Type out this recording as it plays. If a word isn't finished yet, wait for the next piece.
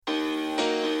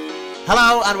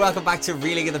Hello and welcome back to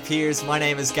Reeling in the Peers. My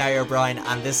name is Gary O'Brien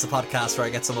and this is a podcast where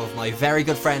I get some of my very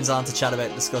good friends on to chat about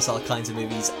and discuss all kinds of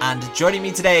movies. And joining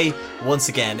me today, once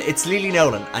again, it's Lily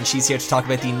Nolan and she's here to talk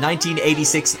about the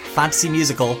 1986 fantasy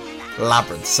musical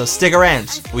Labyrinth. So stick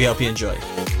around, we hope you enjoy.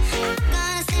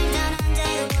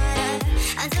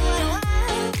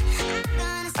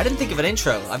 I didn't think of an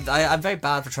intro. I'm very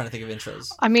bad for trying to think of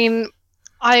intros. I mean,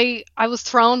 I was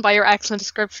thrown by your excellent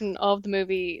description of the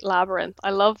movie Labyrinth.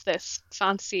 I love this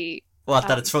fantasy. What,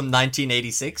 that it's from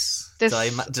 1986? Did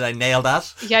I nail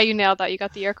that? Yeah, you nailed that. You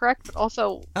got the year correct. But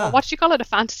also, what do you call it? A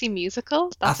fantasy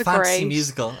musical? That's a fantasy great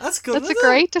musical. That's good. That's a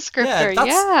great descriptor.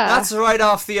 Yeah, that's right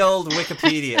off the old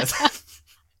Wikipedia.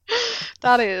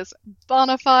 That is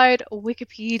bona fide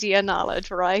Wikipedia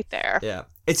knowledge right there. Yeah.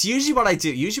 It's usually what I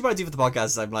do. Usually what I do for the podcast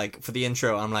is I'm like, for the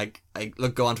intro, I'm like,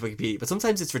 go onto Wikipedia. But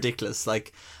sometimes it's ridiculous.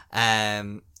 Like,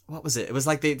 what was it? It was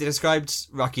like they described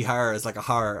Rocky Horror as like a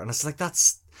horror. And it's like,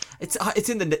 it's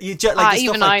in the, like even stuff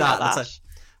like I know that. that.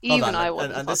 Even I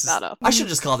wouldn't fuck that up. I should have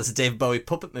just called this a David Bowie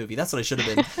puppet movie. That's what I should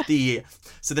have been. The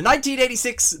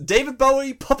 1986 David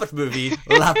Bowie puppet movie,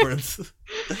 Labyrinth.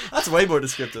 That's way more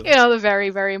descriptive. You know, the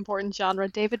very, very important genre,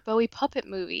 David Bowie puppet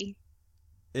movie.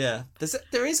 Yeah,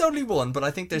 there is only one, but I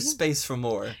think there's space for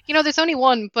more. You know, there's only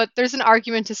one, but there's an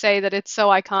argument to say that it's so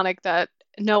iconic that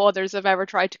no others have ever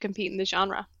tried to compete in the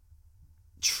genre.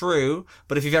 True,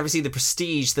 but if you've ever seen The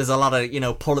Prestige, there's a lot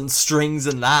of, pulling strings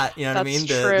in that, you know what I mean?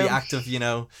 The act of,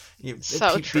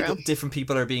 different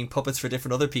people are being puppets for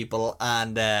different other people,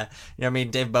 and, you know what I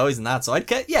mean? David Bowie's in that, so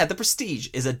The Prestige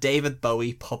is a David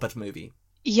Bowie puppet movie.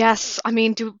 Yes, I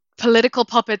mean, political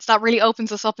puppets, that really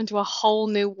opens us up into a whole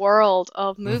new world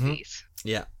of movies.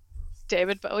 Yeah.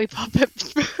 David Bowie puppet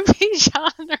movie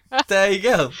genre. There you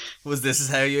go. Was this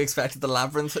how you expected the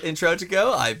Labyrinth intro to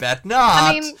go? I bet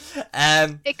not. I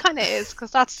mean, it kind of is,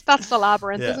 because that's the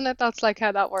Labyrinth, isn't it? That's like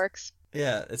how that works.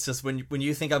 Yeah, it's just when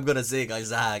you think I'm gonna zig, I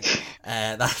zag.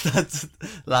 That's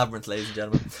Labyrinth, ladies and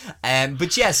gentlemen.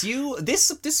 But yes,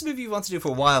 this movie you want to do for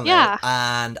a while now,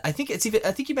 and I think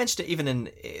you mentioned it even in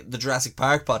the Jurassic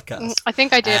Park podcast. I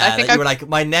think I did. I think you were like,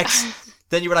 my next.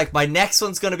 Then you were like, my next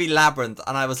one's going to be Labyrinth.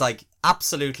 And I was like,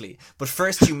 absolutely. But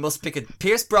first you must pick a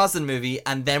Pierce Brosnan movie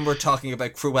and then we're talking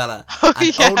about Cruella.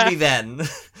 Only then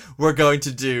we're going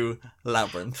to do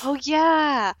Labyrinth. Oh,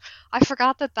 yeah. I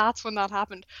forgot that's when that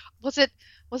happened. Was it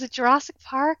Jurassic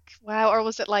Park? Wow. Or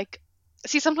was it like...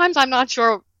 See, sometimes I'm not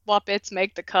sure what bits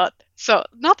make the cut. So,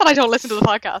 not that I don't listen to the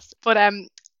podcast. But,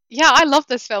 yeah, I love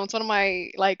this film. It's one of my,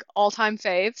 all-time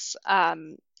faves.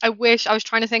 I was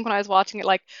trying to think when I was watching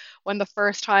it, when the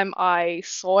first time I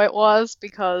saw it was,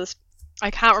 because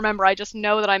I can't remember. I just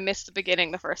know that I missed the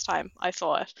beginning the first time I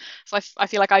saw it. So I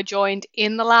feel like I joined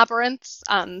in the labyrinth,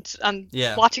 and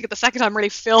watching it the second time really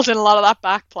filled in a lot of that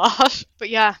back plot. But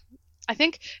yeah, I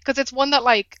think because it's one that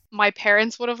my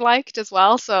parents would have liked as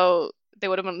well, so they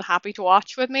would have been happy to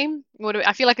watch with me.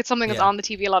 I feel like it's something that's on the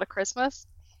TV a lot of Christmas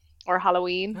or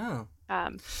Halloween. Oh.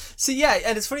 So yeah,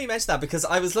 and it's funny you mentioned that because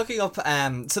I was looking up.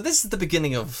 So this is the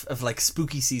beginning of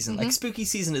spooky season. Mm-hmm. Spooky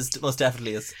season is most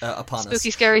definitely upon us. Spooky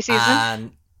scary season.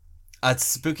 And it's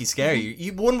spooky scary.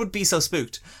 Mm-hmm. One would be so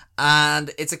spooked,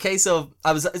 and it's a case of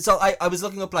I was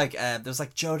looking up there was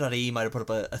Joe.e might have put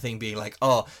up a thing being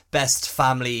best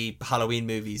family Halloween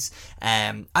movies,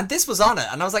 and this was on it,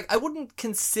 and I was like, I wouldn't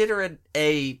consider it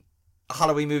a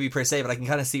Halloween movie per se, but I can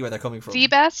kind of see where they're coming from. The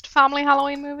best family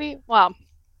Halloween movie? Wow.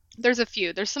 There's a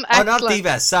few. There's some excellent... Oh, not the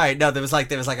best. Sorry. No, there was a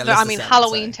list I mean,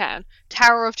 Halloween Town.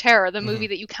 Tower of Terror, the movie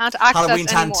that you can't access Halloween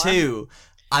anymore. Town 2.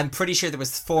 I'm pretty sure there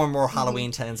was 4 more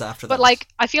Halloween Towns after that. But,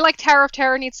 I feel like Tower of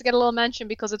Terror needs to get a little mention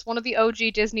because it's one of the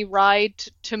OG Disney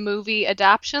ride-to-movie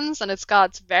adaptions, and it's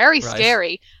very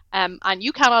scary. And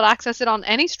you cannot access it on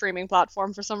any streaming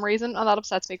platform for some reason, and that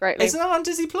upsets me greatly. Isn't it on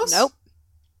Disney+? Nope.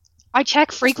 I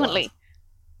check frequently.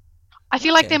 I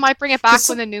feel like they might bring it back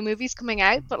when the new movie's coming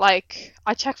out, but I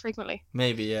check frequently.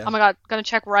 Maybe, yeah. Oh my god, gonna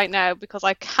check right now because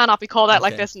I cannot be called out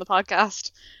like this in the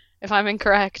podcast if I'm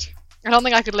incorrect. I don't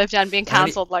think I could live down being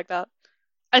cancelled like that.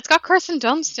 It's got Kirsten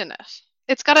Dunst in it.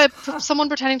 It's got someone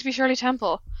pretending to be Shirley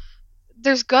Temple.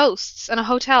 There's ghosts and a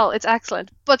hotel. It's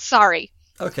excellent. But sorry.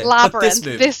 Okay. Labyrinth.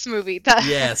 This movie.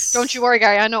 Yes. Don't you worry,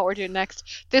 Gary. I know what we're doing next.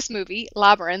 This movie,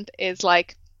 Labyrinth, is a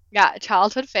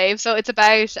childhood fave. So it's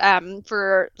about,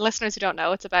 for listeners who don't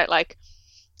know, it's about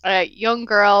a young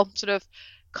girl, sort of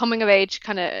coming of age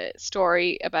kind of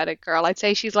story about a girl. I'd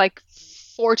say she's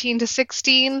 14 to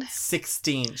 16.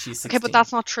 16. She's 16. Okay, but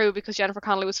that's not true because Jennifer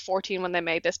Connelly was 14 when they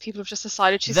made this. People have just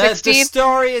decided she's 16. The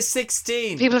story is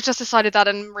 16. People have just decided that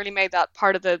and really made that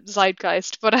part of the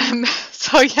zeitgeist. But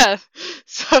so yeah,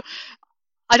 so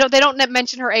They don't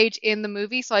mention her age in the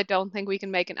movie, so I don't think we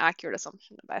can make an accurate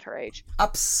assumption about her age.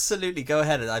 Absolutely, go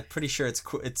ahead. I'm pretty sure it's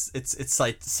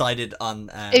cited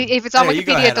on. If it's on anyway,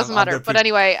 Wikipedia, it doesn't matter. But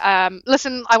anyway,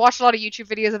 listen, I watched a lot of YouTube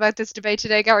videos about this debate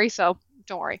today, Gary. So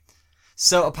don't worry.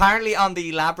 So apparently on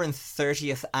the Labyrinth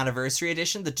 30th anniversary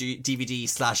edition, the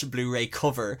DVD/Blu-ray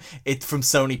cover, it from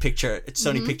Sony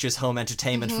Pictures Home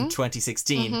Entertainment from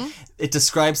 2016, it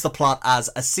describes the plot as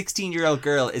a 16-year-old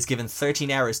girl is given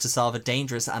 13 hours to solve a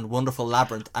dangerous and wonderful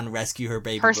labyrinth and rescue her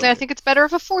baby Personally, brother. I think it's better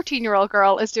if a 14-year-old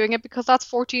girl is doing it because that's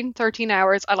 13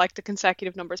 hours. I like the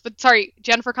consecutive numbers. But sorry,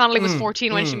 Jennifer Connelly was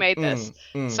 14 when she made this.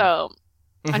 So...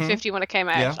 and 50 when it came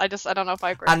out. Yeah. I don't know if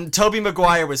I agree. And Tobey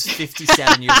Maguire was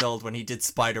 57 years old when he did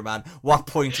Spider-Man. What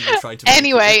point are you trying to make?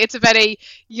 Anyway, it's about a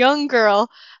young girl,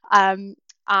 and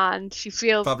she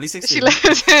feels Probably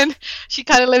 16. she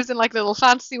kind of lives in like a little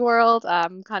fantasy world.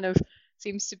 Kind of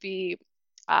seems to be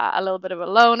a little bit of a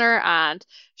loner, and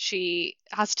she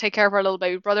has to take care of her little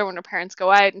baby brother when her parents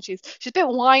go out. And she's a bit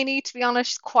whiny, to be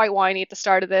honest. She's quite whiny at the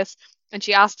start of this. And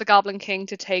she asks the Goblin King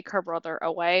to take her brother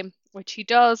away, which he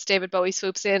does. David Bowie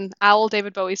swoops in.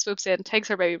 David Bowie swoops in, takes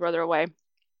her baby brother away.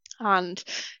 And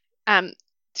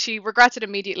she regrets it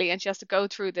immediately, and she has to go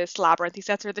through this labyrinth. He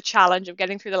sets her the challenge of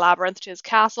getting through the labyrinth to his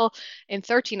castle in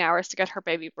 13 hours to get her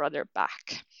baby brother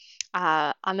back.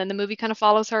 And then the movie kind of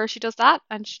follows her. She does that,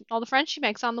 and all the friends she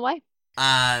makes on the way.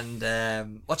 And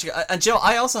Joe,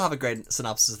 I also have a great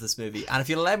synopsis of this movie. And if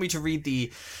you'll allow me to read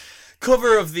the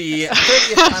cover of the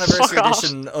 30th anniversary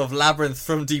edition of Labyrinth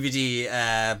from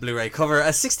DVD Blu-ray cover, a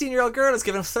 16-year-old girl is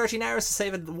given 13 hours to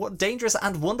save a dangerous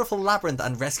and wonderful labyrinth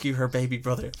and rescue her baby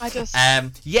brother.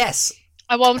 Yes.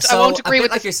 I won't agree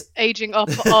with this aging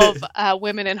up of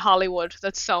women in Hollywood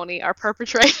that Sony are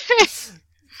perpetrating.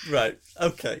 Right.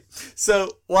 Okay.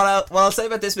 So what I'll say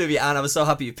about this movie, and I was so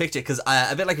happy you picked it because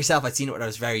a bit like yourself, I'd seen it when I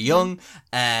was very young,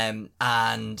 and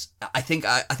I think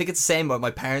it's the same. But my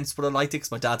parents would have liked it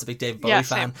because my dad's a big David Bowie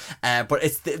fan. But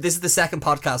this is the second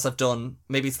podcast I've done.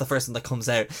 Maybe it's the first one that comes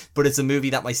out, but it's a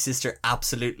movie that my sister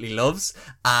absolutely loves,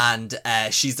 and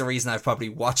she's the reason I've probably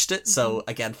watched it. So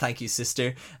again, thank you,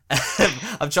 sister.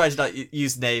 I'm trying to not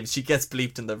use names. She gets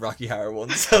bleeped in the Rocky Horror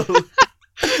one, so.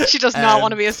 She does not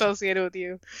want to be associated with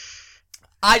you.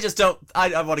 I just don't.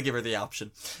 I want to give her the option,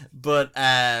 but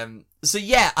so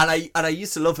yeah, and I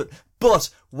used to love it. But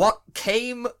what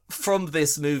came from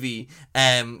this movie,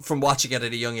 from watching it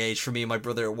at a young age for me and my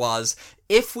brother, was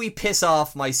if we piss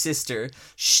off my sister,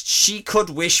 she could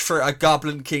wish for a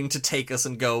Goblin King to take us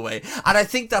and go away. And I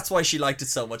think that's why she liked it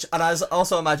so much. And I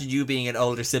also imagine you being an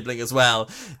older sibling as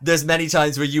well. There's many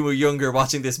times where you were younger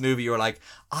watching this movie, you were like,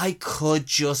 I could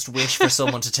just wish for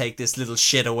someone to take this little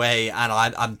shit away, and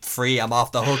I'm free, I'm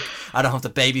off the hook. I don't have to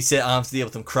babysit, I don't have to deal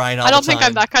with them crying all the time. I don't think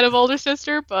I'm that kind of older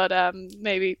sister, but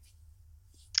maybe.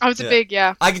 I was a big,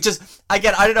 I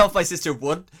don't know if my sister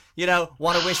would,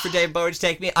 want to wish for David Bowie to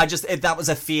take me. That was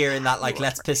a fear in that, like,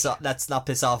 let's not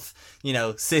piss off,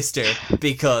 sister,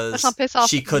 because let's not piss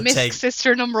off she could take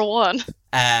sister number one.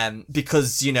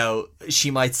 Because,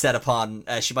 she might set a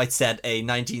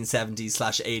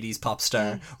 1970s/80s pop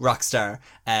star, rock star,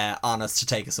 on us to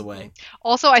take us away.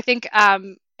 Also, I think,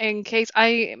 in case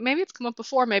maybe it's come up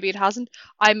before, maybe it hasn't,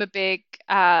 I'm a big,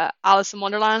 Alice in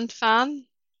Wonderland fan.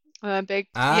 Big,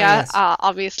 yes.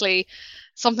 Obviously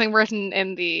something written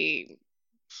in the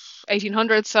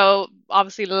 1800s, so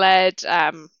obviously led,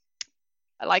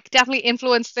 definitely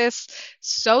influenced this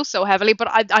so heavily, but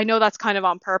I know that's kind of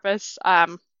on purpose.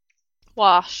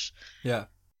 What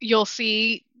you'll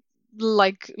see,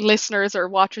 like, listeners or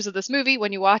watchers of this movie,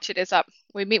 when you watch it, is that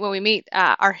when we meet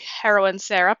our heroine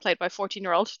Sarah, played by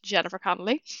 14-year-old Jennifer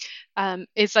Connelly,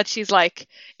 is that she's like,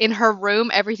 in her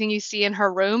room, everything you see in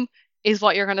her room is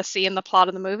what you're going to see in the plot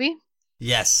of the movie.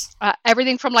 Yes.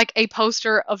 Everything from, like, a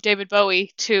poster of David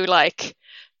Bowie to, like,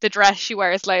 the dress she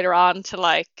wears later on to,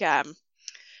 like,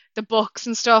 the books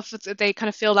and stuff. They kind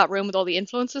of fill that room with all the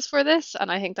influences for this,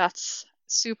 and I think that's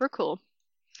super cool.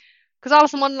 Because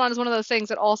Alice in Wonderland is one of those things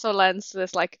that also lends to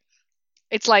this, like,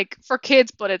 it's like for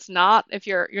kids, but it's not. If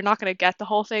you're not going to get the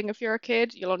whole thing if you're a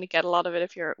kid. You'll only get a lot of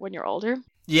it when you're older.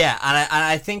 Yeah, and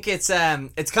I think it's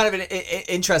kind of an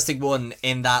interesting one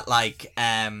in that, like,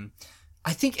 I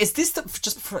think, is this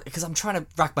because I'm trying to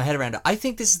rack my head around it. I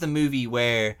think this is the movie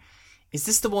where, is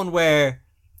this the one where,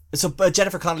 so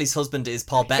Jennifer Connelly's husband is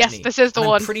Paul Bettany. Yes, this is the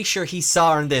one. I'm pretty sure he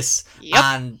saw her in this,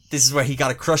 and this is where he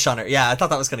got a crush on her. Yeah, I thought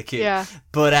that was kind of cute. Yeah.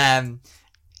 But,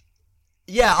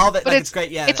 yeah, all that, but like, it's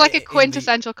great, yeah. It's like a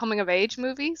quintessential coming-of-age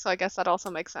movie, so I guess that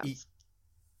also makes sense.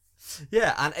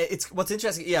 Yeah, and it's what's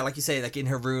interesting. Yeah, like you say, like in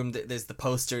her room, there's the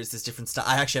posters, there's different stuff.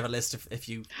 I actually have a list if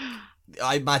you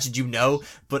I imagine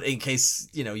but in case,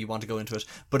 you want to go into it.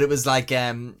 But it was like,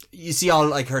 you see all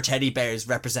like her teddy bears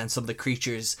represent some of the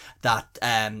creatures that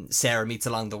Sarah meets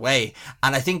along the way.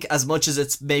 And I think as much as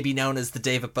it's maybe known as the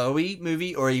David Bowie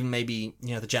movie, or even maybe,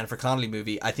 the Jennifer Connelly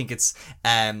movie, I think it's,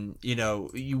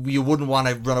 you wouldn't want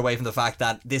to run away from the fact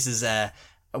that this is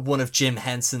one of Jim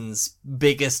Henson's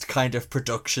biggest kind of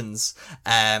productions.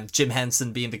 Jim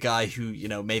Henson being the guy who,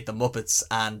 made the Muppets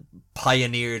and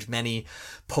pioneered many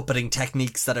puppeting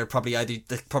techniques that are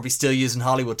probably still used in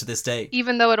Hollywood to this day.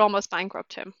 Even though it almost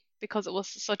bankrupted him because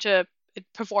it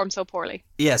performed so poorly.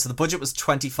 Yeah, so the budget was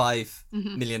 $25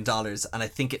 million, and I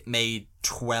think it made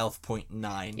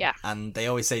 12.9. Yeah. And they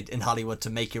always say in Hollywood, to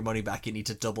make your money back, you need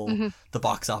to double the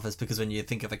box office, because when you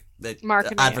think of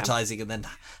marketing, advertising, and then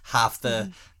half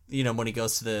the money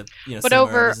goes to the but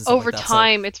over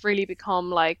time, it's really become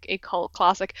like a cult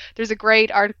classic. There's a great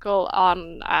article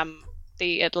on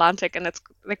the Atlantic, and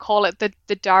they call it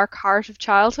the dark heart of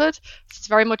childhood. So it's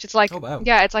very much, it's like, oh, wow.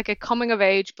 Yeah, it's like a coming of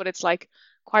age, but it's like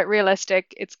quite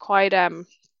realistic. It's quite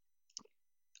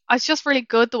it's just really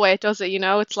good the way it does it.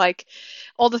 It's like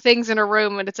all the things in her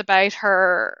room, and it's about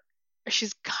her.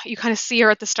 You kind of see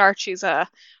her at the start. She's as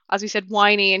we said,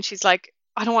 whiny, and she's like,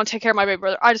 I don't want to take care of my baby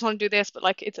brother. I just want to do this. But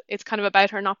like it's kind of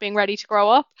about her not being ready to grow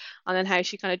up, and then how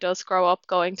she kind of does grow up,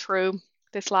 going through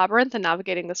this labyrinth and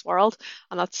navigating this world.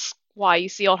 And that's why you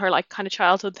see all her like kind of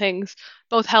childhood things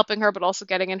both helping her but also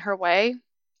getting in her way.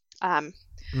 And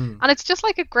it's just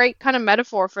like a great kind of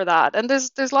metaphor for that. And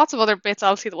there's lots of other bits,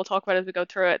 obviously, that we'll talk about as we go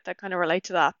through it that kind of relate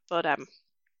to that. But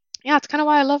yeah, it's kind of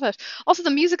why I love it. Also,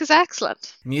 the music is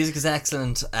excellent.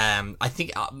 I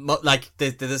think like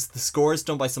the score is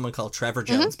done by someone called Trevor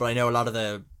Jones, but I know a lot of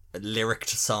the lyric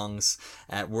songs,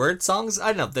 word songs,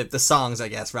 I don't know, the songs, I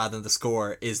guess, rather than the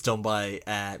score, is done by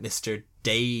Mr.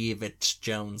 David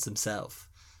Jones himself.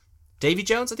 Davy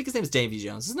Jones? I think his name is Davy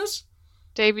Jones, isn't it?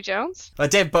 Davy Jones?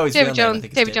 David Bowie's David real Jones. name, I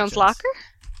think, David Jones Locker?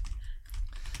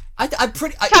 I'm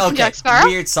pretty... Captain Jack Sparrow?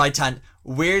 Weird side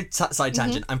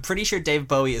tangent. I'm pretty sure David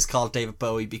Bowie is called David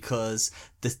Bowie because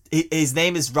his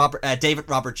name is David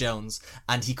Robert Jones,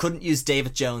 and he couldn't use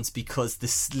David Jones because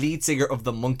the lead singer of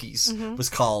the Monkees was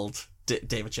called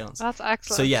David Jones. That's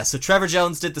excellent. So Trevor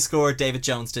Jones did the score, David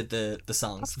Jones did the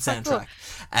songs, the soundtrack.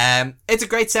 Cool. It's a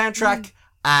great soundtrack.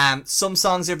 Some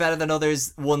songs are better than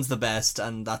others. One's the best,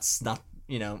 and that's not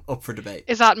up for debate.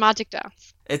 Is that Magic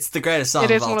Dance? It's the greatest song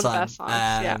of all time. It is one of the best songs.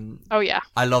 Yeah. Oh yeah.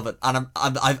 I love it, and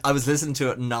I was listening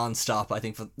to it non-stop. I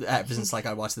think ever since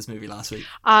I watched this movie last week.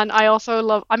 And I also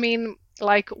love. I mean,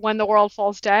 like When the World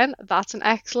Falls Down. That's an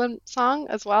excellent song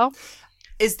as well.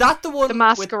 Is that the one? The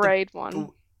Masquerade one.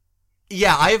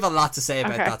 Yeah, I have a lot to say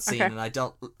about that scene, and I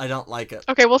don't like it.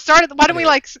 Okay, we'll start at. Why don't we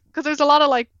because there's a lot of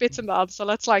like bits and bobs, so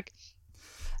let's like.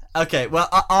 Okay, well,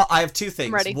 I have two things.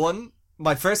 I'm ready. One,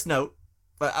 my first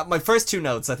two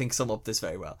notes, I think, sum up this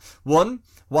very well. One,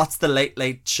 what's the Late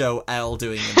Late Show owl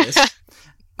doing in this?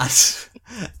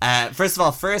 And, first of all,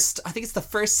 I think it's the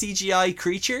first CGI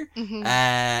creature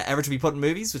ever to be put in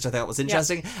movies, which I thought was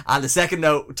interesting. Yep. And the second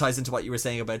note ties into what you were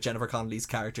saying about Jennifer Connelly's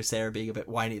character, Sarah, being a bit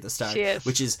whiny at the start,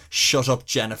 which is shut up,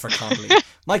 Jennifer Connelly.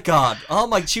 My God,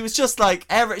 she was just like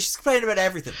she's complaining about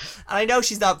everything, and I know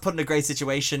she's not put in a great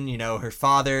situation. Her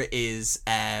father is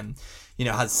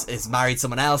has married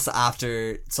someone else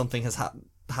after something has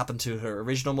happened to her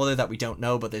original mother that we don't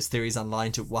know, but there's theories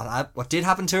online to what did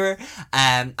happen to her,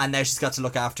 and now she's got to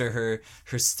look after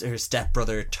her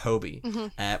stepbrother Toby,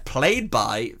 played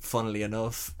by, funnily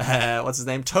enough, what's his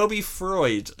name, Toby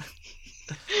Freud,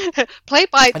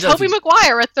 played by Toby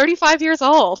Maguire at 35 years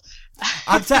old.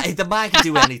 I'm telling you, the man can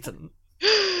do anything.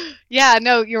 Yeah,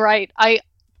 no, you're right. I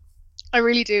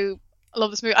really do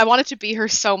love this movie. I wanted to be her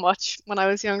so much when I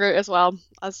was younger as well.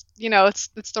 As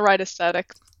it's the right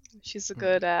aesthetic. She's a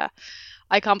good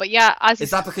icon, but yeah, is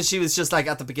that because she was just like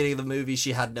at the beginning of the movie,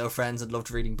 she had no friends and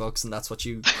loved reading books, and that's what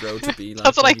you grow to be like?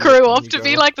 That's what I grew up to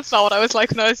be like. That's not what I was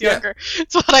like when I was younger.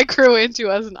 It's what I grew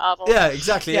into as an adult. Yeah,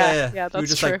 exactly. Yeah, that's you were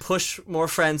just true. Like, push more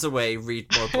friends away, read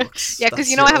more books. Yeah,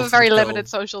 because I have a very limited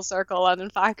social circle, and in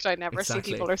fact, I never see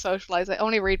people or socialize. I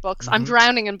only read books. I'm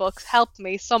drowning in books. Help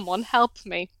me, someone help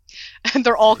me! And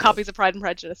they're all copies of Pride and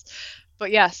Prejudice. But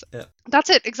yes, that's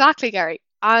it exactly, Gary.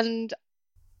 And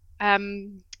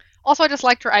also, I just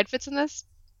liked her outfits in this.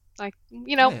 Like,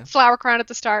 flower crown at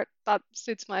the start. That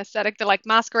suits my aesthetic. The like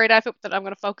masquerade outfit that I'm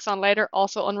going to focus on later,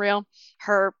 also unreal.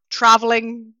 Her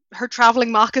traveling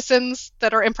moccasins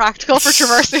that are impractical for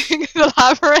traversing the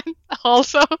labyrinth,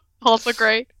 also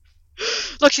great.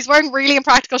 Look, she's wearing really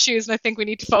impractical shoes, and I think we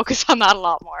need to focus on that a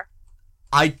lot more.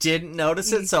 I didn't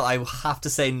notice it, so I have to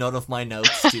say none of my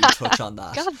notes do touch on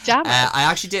that. God damn it! I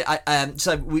actually did.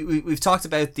 So we've talked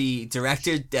about the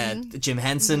director, Jim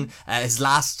Henson, his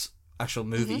last actual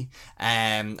movie,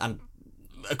 and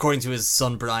according to his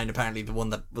son Brian, apparently the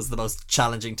one that was the most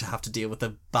challenging to have to deal with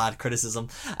the bad criticism.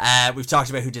 We've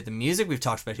talked about who did the music, we've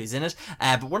talked about who's in it,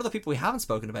 but one of the people we haven't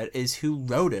spoken about is who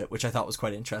wrote it, which I thought was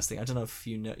quite interesting. I don't know if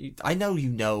you know. I know you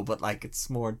know, but like it's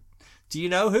more. Do you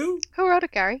know who? Who wrote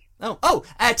it, Gary?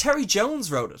 Terry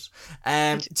Jones wrote it.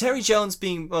 Terry Jones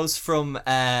being from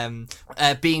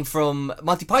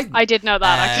Monty Python. I did know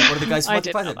that. One of the guys from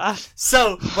Monty Python. Know that.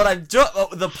 So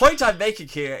the point I'm making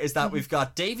here is that we've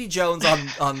got Davy Jones on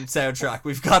soundtrack,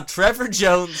 we've got Trevor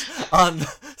Jones on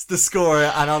the score,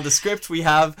 and on the script we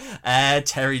have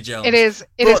Terry Jones. It is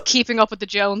keeping up with the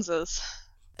Joneses.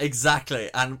 Exactly,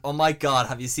 and oh my god,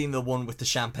 have you seen the one with the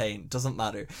champagne? Doesn't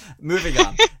matter. Moving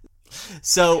on.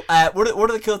 So one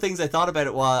of the cool things I thought about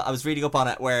it while I was reading up on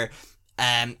it, where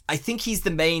I think he's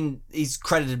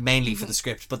credited mainly for the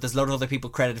script, but there's a lot of other people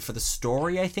credited for the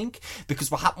story, I think,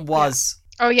 because what happened was...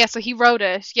 Oh yeah, so he wrote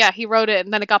it. Yeah, he wrote it,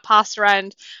 and then it got passed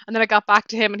around, and then it got back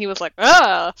to him, and he was like,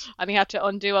 "Ah!" and he had to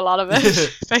undo a lot of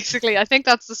it. Basically, I think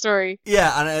that's the story.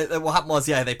 Yeah, and what happened was,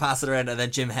 they passed it around, and then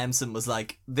Jim Henson was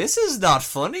like, "This is not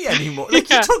funny anymore."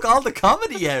 Like, you took all the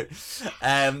comedy out.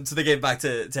 So they gave back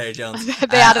to Terry Jones.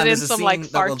 They added in some like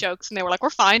fart jokes, and they were like,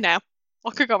 "We're fine now.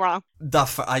 What could go wrong?"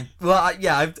 There's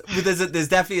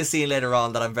definitely a scene later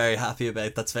on that I'm very happy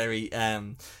about. That's very,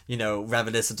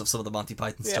 reminiscent of some of the Monty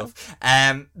Python stuff.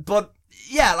 But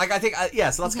yeah, like I think,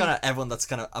 so that's kind of everyone that's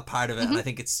kind of a part of it, and I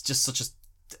think it's just such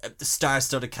a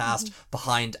star-studded cast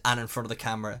behind and in front of the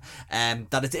camera.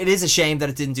 That it is a shame that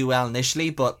it didn't do well initially,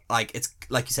 but like it's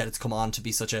like you said, it's come on to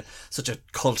be such a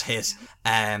cult hit.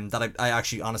 That I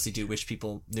actually honestly do wish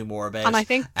people knew more about. And I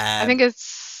think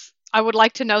I would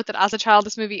like to note that as a child,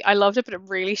 this movie, I loved it, but it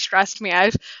really stressed me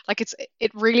out. Like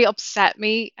it really upset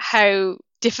me how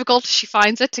difficult she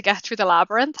finds it to get through the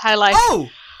labyrinth. How like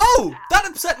that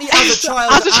upset me as a child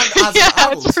and as an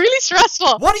adult. It's really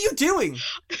stressful. What are you doing?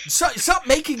 Stop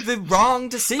making the wrong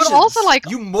decisions. But also like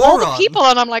you moron. All the people,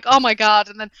 and I'm like, oh my god,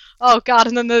 and then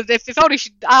if only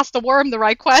she'd asked the worm the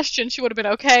right question, she would have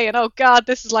been okay. And oh god,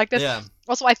 this is like this. Yeah.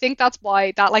 Also, I think that's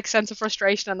why that like sense of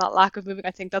frustration and that lack of moving,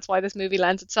 I think that's why this movie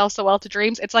lends itself so well to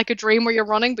dreams. It's like a dream where you're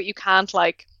running, but you can't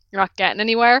you're not getting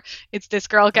anywhere. It's this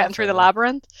girl getting through the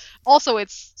labyrinth. Also,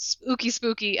 it's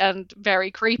spooky and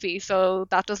very creepy, so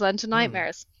that does lend to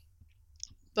nightmares.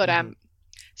 But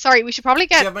sorry, we should probably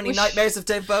get. Do you have any nightmares of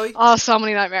David Bowie? Oh, so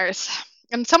many nightmares,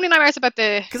 and so many nightmares about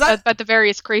the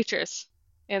various creatures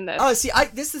in this. Oh, see,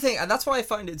 this is the thing, and that's why I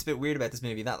find it's a bit weird about this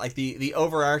movie. That like the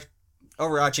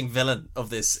overarching villain of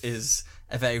this is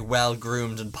a very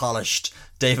well-groomed and polished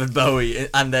David Bowie,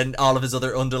 and then all of his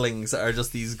other underlings are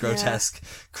just these grotesque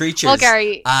creatures. Well,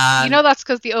 Gary, you know that's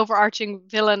because the overarching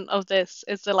villain of this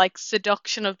is the like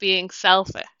seduction of being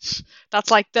selfish. That's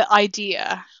like the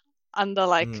idea, and the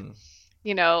like,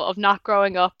 of not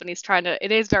growing up, and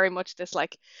it is very much this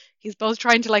like, he's both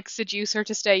trying to like seduce her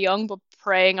to stay young, but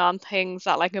preying on things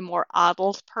that like a more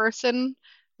adult person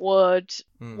would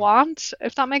want,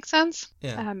 if that makes sense.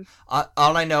 Yeah.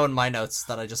 All I know in my notes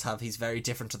that I just have, he's very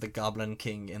different to the Goblin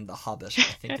King in The Hobbit. I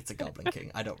think it's a Goblin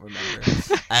King. I don't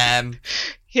remember.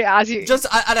 Yeah, as you just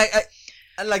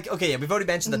we've already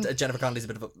mentioned that Jennifer Connelly's a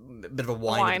bit of a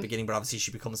whine at the beginning, but obviously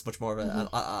she becomes much more of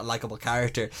a likable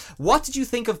character. What did you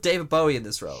think of David Bowie in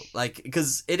this role? Like,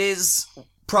 because it is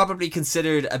probably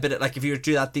considered a bit of, like, if you were to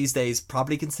do that these days,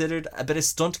 probably considered a bit of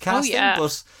stunt casting,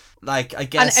 but like, I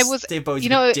guess and it was, Dave Bowie's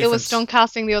it was stunt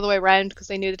casting the other way around because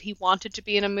they knew that he wanted to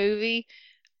be in a movie.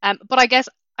 But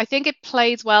I think it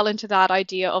plays well into that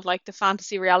idea of like the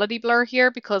fantasy reality blur here,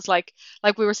 because like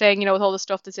we were saying, with all the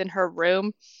stuff that's in her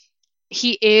room,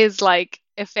 he is like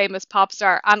a famous pop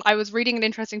star. And I was reading an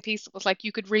interesting piece that was like,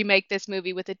 you could remake this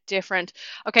movie with a different,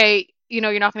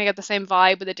 you're not going to get the same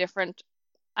vibe with a different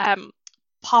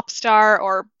pop star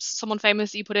or someone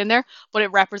famous that you put in there, but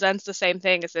it represents the same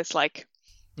thing as this like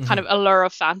kind of allure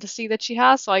of fantasy that she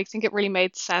has. So I think it really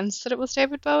made sense that it was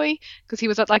David Bowie, because he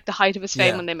was at like the height of his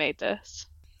fame when they made this.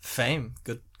 Fame,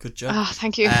 good job. Oh,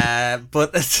 thank you.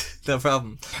 But no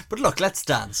problem. But look, let's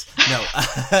dance. No,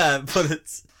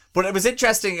 but it was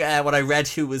interesting when I read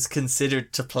who was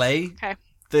considered to play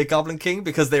the Goblin King,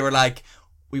 because they were like,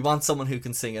 we want someone who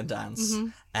can sing and dance.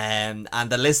 And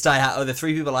the list the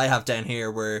three people I have down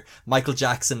here were Michael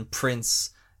Jackson,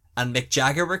 Prince, and Mick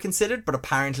Jagger were considered, but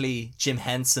apparently Jim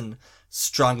Henson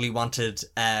strongly wanted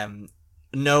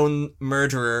known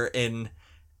murderer in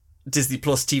Disney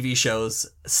Plus TV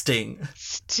shows, Sting.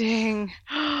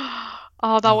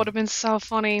 Oh, that would have been so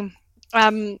funny.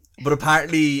 But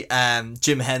apparently,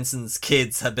 Jim Henson's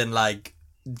kids have been like,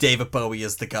 David Bowie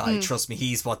is the guy. Trust me,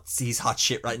 he's hot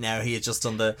shit right now. He had just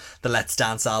done the Let's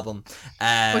Dance album,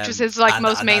 which was his like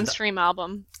most mainstream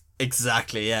album.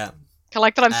 Exactly, yeah. I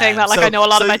like that I'm saying that. Like, I know a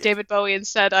lot about David Bowie.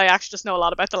 Instead, I actually just know a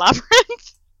lot about the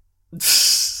Labyrinth.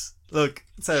 Look,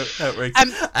 so how it works.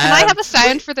 Can I have a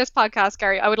sound for this podcast,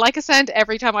 Gary? I would like a sound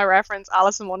every time I reference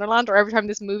Alice in Wonderland, or every time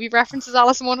this movie references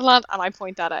Alice in Wonderland, and I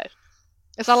point that out.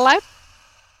 Is that allowed?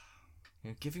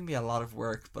 You're giving me a lot of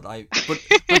work, but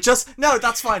just no,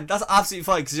 that's fine. That's absolutely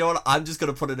fine, because you know what? I'm just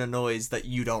gonna put in a noise that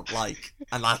you don't like,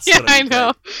 and that's yeah, I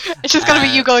know. Great. It's just gonna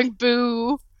be you going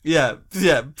boo. Yeah,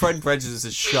 Pride and Prejudice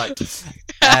is shite.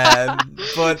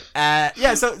 But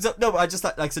so no, but I just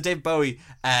like, so David Bowie,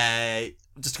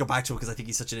 just to go back to it, because I think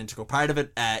he's such an integral part of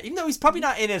it, even though he's probably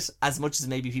not in it as much as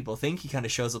maybe people think. He kind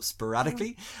of shows up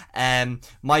sporadically.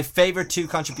 My favourite 2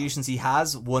 contributions he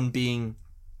has, one being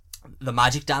the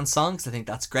Magic Dance song, because I think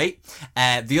that's great.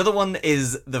 The other one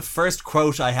is the first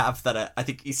quote I have that I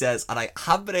think he says, and I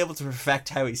haven't been able to perfect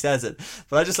how he says it,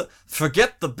 but I just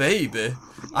forget the baby.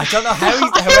 I don't know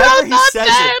how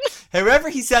however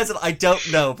he says it, I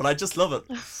don't know, but I just love it.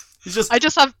 I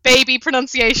just have baby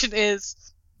pronunciation is.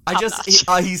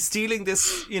 He's stealing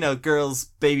this, girl's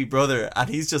baby brother, and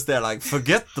he's just there like,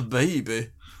 forget the baby.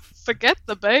 Forget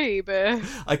the baby.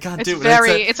 I can't do it.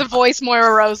 It's a voice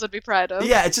Moira Rose would be proud of.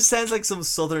 Yeah, it just sounds like some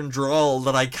southern drawl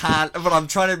that I can't, but I'm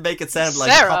trying to make it sound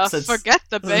like Sarah, forget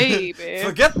the baby.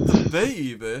 Forget the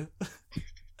baby.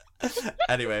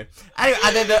 Anyway,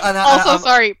 and then also,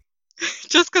 sorry,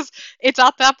 just because it's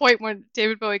at that point when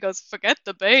David Bowie goes, forget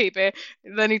the baby,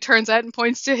 and then he turns out and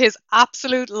points to his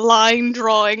absolute line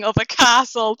drawing of a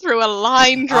castle through a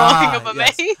line drawing of a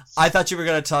maze. I thought you were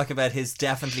going to talk about his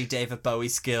definitely David Bowie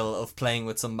skill of playing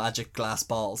with some magic glass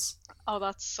balls. Oh,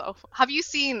 that's so fun. Have you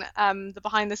seen the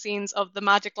behind the scenes of the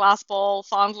magic glass ball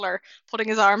fondler putting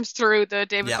his arms through the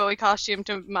David Bowie costume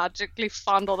to magically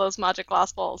fondle those magic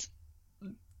glass balls?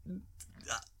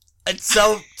 It's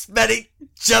so many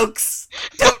jokes.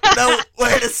 Don't know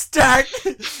where to start.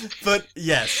 But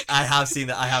yes, I have seen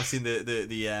that. I have seen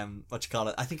the what you call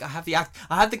it. I think I have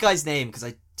the guy's name, because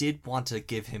I did want to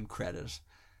give him credit.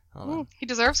 He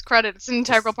deserves credit. It's an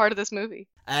integral part of this movie.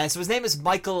 So his name is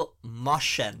Michael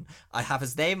Moshen. I have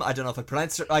his name. I don't know if I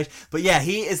pronounced it right, but yeah,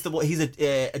 he's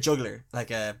a juggler, like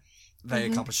a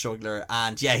very accomplished juggler,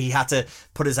 and yeah, he had to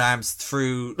put his arms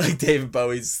through like David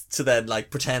Bowie's to then like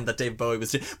pretend that David Bowie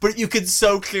was doing, but you can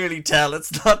so clearly tell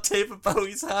it's not David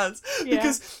Bowie's hands,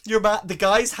 because the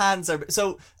guy's hands are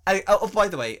so. Oh, by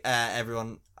the way,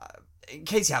 everyone, in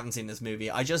case you haven't seen this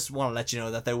movie, I just want to let you know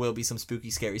that there will be some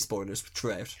spooky, scary spoilers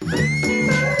throughout.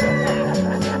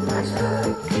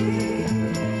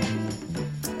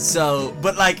 So,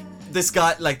 but like. This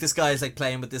guy is like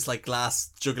playing with this like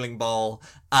glass juggling ball,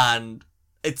 and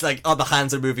it's like, the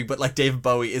hands are moving, but like David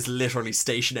Bowie is literally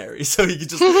stationary, so you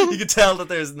could tell that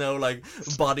there's no like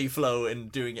body flow in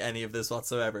doing any of this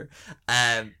whatsoever.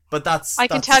 But I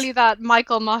can tell you that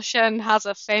Michael Moshen has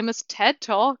a famous TED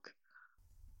talk.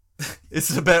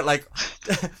 It's about like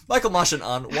Michael Moshen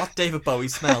on what David Bowie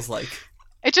smells like.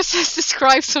 It just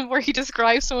says where he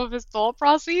describes some of his thought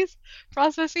processes.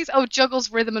 Oh,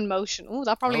 juggles rhythm and motion. Oh,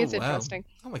 that probably is interesting.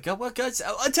 Oh my god, well guys,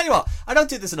 I'll tell you what, I don't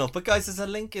do this enough, but guys, there's a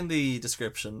link in the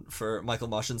description for Michael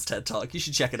Moshen's TED Talk. You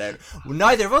should check it out.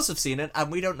 Neither of us have seen it,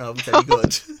 and we don't know if it's any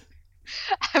good.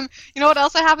 You know what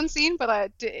else I haven't seen, but I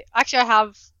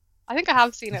have. I think I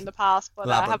have seen it in the past, but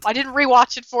I didn't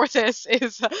rewatch it for this.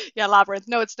 Labyrinth.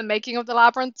 No, it's the making of the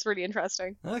Labyrinth. It's really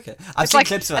interesting. Okay, I've seen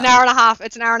clips of it. An hour and a half.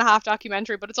 It's an hour and a half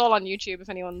documentary, but it's all on YouTube if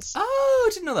anyone's. Oh,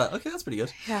 I didn't know that. Okay, that's pretty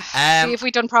good. Yeah. See, if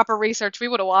we'd done proper research, we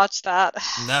would have watched that.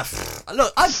 Nah,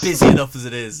 look, I'm busy enough as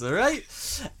it is. All right.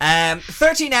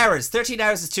 13 hours. 13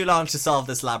 hours is too long to solve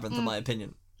this labyrinth, in my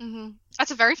opinion. Mm-hmm.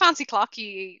 That's a very fancy clock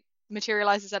he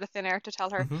materializes out of thin air to tell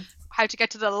her how to get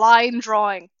to the line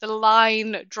drawing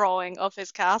of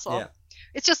his castle. Yeah.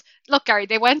 It's just, look, Gary,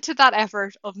 they went to that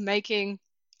effort of making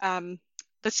the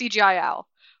CGI owl.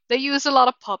 They used a lot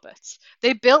of puppets.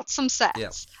 They built some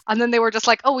sets, and then they were just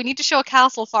like, oh, we need to show a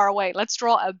castle far away. Let's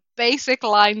draw a basic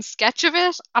line sketch of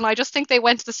it. And I just think they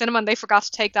went to the cinema and they forgot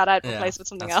to take that out and replace it with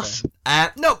something else.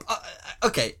 No,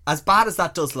 okay, as bad as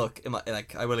that does look,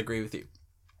 I will agree with you.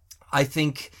 I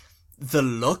think the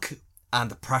look and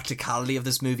the practicality of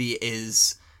this movie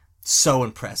is so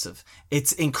impressive.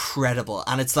 It's incredible.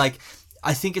 And it's like,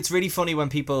 I think it's really funny when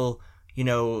people,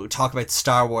 talk about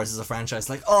Star Wars as a franchise,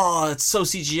 like, oh, it's so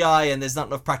CGI and there's not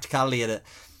enough practicality in it.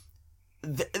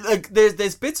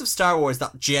 There's bits of Star Wars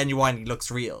that genuinely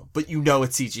looks real, but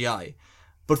it's CGI.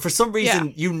 but for some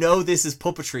reason you know this is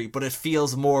puppetry, but it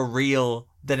feels more real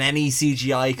than any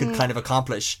CGI could kind of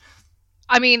accomplish.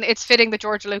 I mean, it's fitting that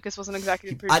George Lucas was an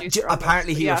executive producer.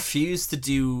 Apparently, he refused to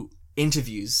do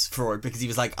interviews for it because he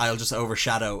was like, I'll just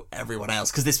overshadow everyone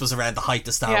else, because this was around the height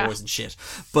of Star Wars and shit.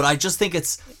 But I just think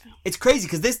it's crazy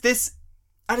because this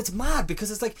and it's mad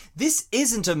because it's like, this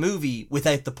isn't a movie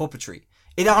without the puppetry.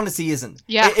 It honestly isn't.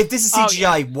 Yeah. If this is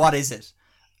CGI, what is it?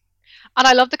 And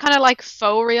I love the kind of like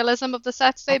faux realism of the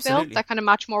sets they built that kind of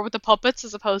match more with the puppets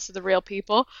as opposed to the real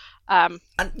people. And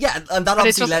that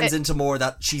obviously lends into more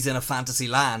that she's in a fantasy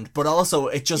land, but also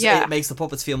it makes the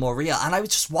puppets feel more real. And I would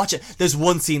just watch it. There's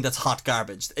one scene that's hot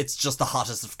garbage. It's just the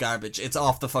hottest of garbage. It's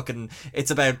off the fucking.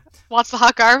 It's about. What's the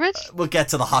hot garbage? We'll get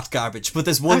to the hot garbage, but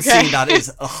there's one scene that is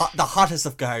the hottest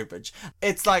of garbage.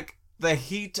 It's like the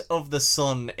heat of the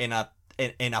sun in a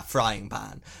frying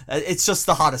pan. It's just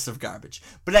the hottest of garbage.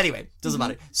 But anyway, doesn't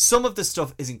matter. Some of this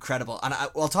stuff is incredible, and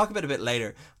I'll talk about it a bit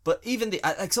later. But even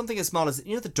like something as small as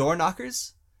the door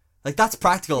knockers, like that's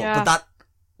practical, but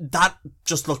that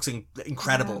just looks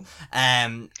incredible.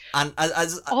 And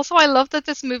also, I love that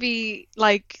this movie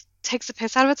like takes the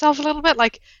piss out of itself a little bit,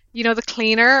 like the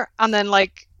cleaner, and then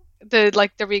like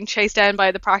they're being chased down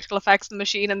by the practical effects of the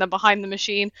machine, and then behind the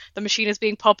machine is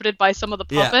being puppeted by some of the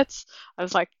puppets. I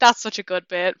was like, that's such a good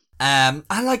bit. And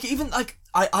like even like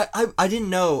I didn't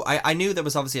know. I knew there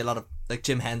was obviously a lot of like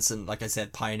Jim Henson, like I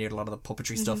said, pioneered a lot of the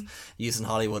puppetry stuff used in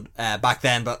Hollywood back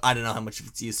then, but I don't know how much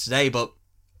it's used today. But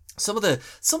some of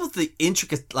the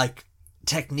intricate like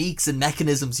techniques and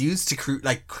mechanisms used to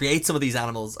create some of these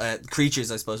animals,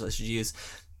 creatures, I suppose I should use,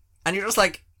 and you're just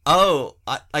like, oh,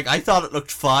 I thought it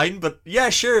looked fine, but yeah,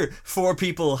 sure, 4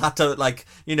 people had to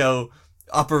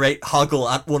operate Hoggle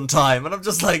at one time, and I'm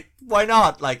just like, why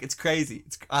not? Like, it's crazy.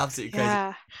 It's absolutely crazy.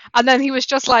 Yeah. And then he was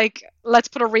just like, let's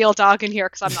put a real dog in here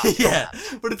because I'm not. Yeah,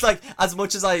 but it's like, as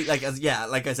much as like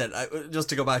I said, just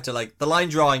to go back to like the line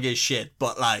drawing is shit,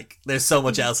 but like there's so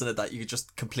much else in it that you're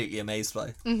just completely amazed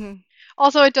by.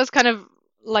 Also, it does kind of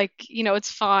like,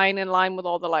 it's fine in line with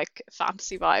all the like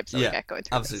fantasy vibes that we get going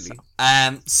through. Absolutely.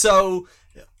 So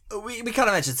we kind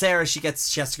of mentioned Sarah. She has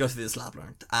to go through this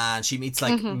labyrinth, and she meets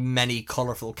like many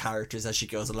colorful characters as she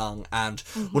goes along. And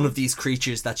one of these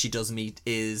creatures that she does meet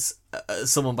is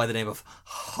someone by the name of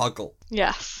Hoggle.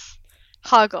 Yes,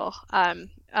 Hoggle. And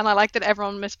I like that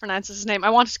everyone mispronounces his name. I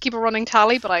wanted to keep a running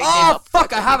tally, but I gave up.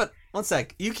 Fuck! I have it. One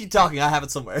sec. You keep talking. I have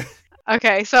it somewhere.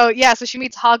 Okay, so she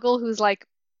meets Hoggle, who's like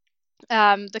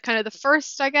the kind of the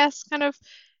first, I guess, kind of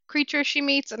creature she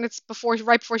meets, and it's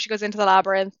right before she goes into the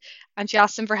labyrinth, and she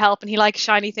asks him for help, and he likes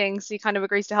shiny things, so he kind of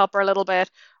agrees to help her a little bit.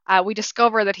 We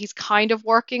discover that he's kind of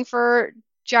working for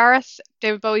Jareth,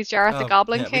 David Bowie's Jareth, the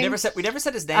Goblin King. We never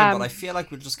said his name, but I feel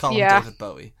like we'll just call him David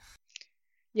Bowie.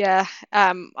 Yeah.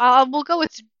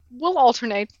 We'll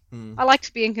alternate. I like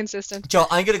to be inconsistent. Joe,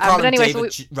 I'm going to call him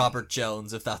David Robert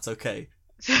Jones, if that's okay.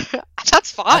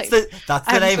 That's fine.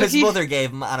 That's the name his mother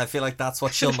gave him, and I feel like that's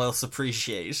what she'll most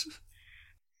appreciate.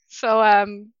 So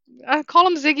I call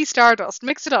him Ziggy Stardust.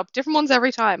 Mix it up. Different ones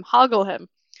every time. Hoggle him.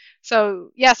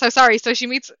 So sorry. So she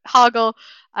meets Hoggle.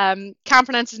 Can't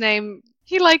pronounce his name.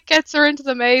 He like gets her into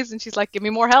the maze, and she's like, "Give me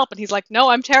more help." And he's like, "No,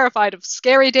 I'm terrified of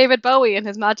scary David Bowie and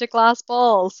his magic glass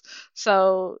balls."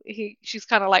 So she's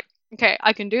kind of like, "Okay,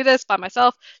 I can do this by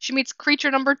myself." She meets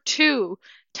creature number 2,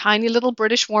 tiny little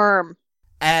British worm.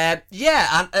 And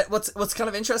what's kind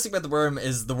of interesting about the worm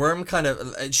is the worm kind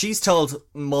of, she's told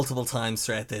multiple times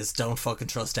throughout this, don't fucking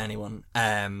trust anyone.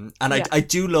 I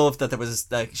do love that there was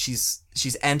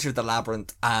she's entered the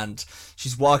labyrinth and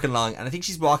she's walking along, and I think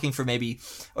she's walking for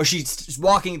she's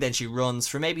walking, then she runs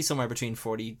for maybe somewhere between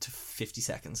 40 to 50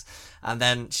 seconds, and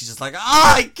then she's just like,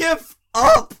 I give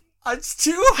up. It's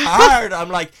too hard. I'm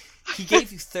like, he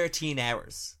gave you 13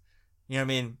 hours. You know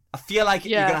what I mean? I feel like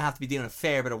you're going to have to be doing a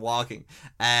fair bit of walking.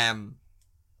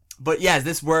 But yeah,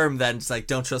 this worm then just like,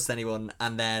 don't trust anyone.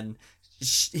 And then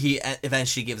he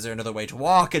eventually gives her another way to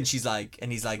walk. And he's like,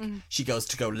 she goes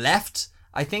to go left,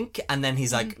 I think. And then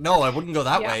he's like, no, I wouldn't go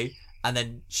that way. And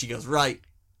then she goes right.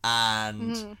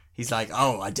 And he's like,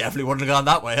 oh, I definitely wouldn't have gone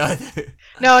that way either.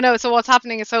 No. So what's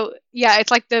happening is,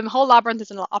 it's like the whole labyrinth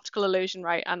is an optical illusion,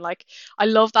 right? And like, I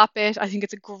love that bit. I think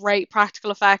it's a great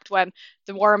practical effect when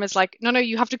the worm is like, no,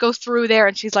 you have to go through there.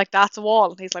 And she's like, that's a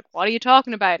wall. And he's like, what are you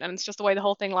talking about? And it's just the way the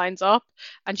whole thing lines up.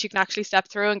 And she can actually step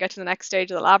through and get to the next stage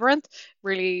of the labyrinth.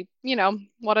 Really,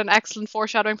 what an excellent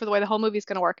foreshadowing for the way the whole movie is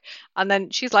going to work. And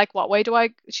then she's like, what way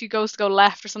she goes to go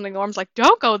left or something. The worm's like,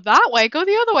 don't go that way, go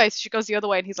the other way. So she goes the other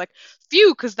way, and he's like,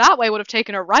 phew, because that way would have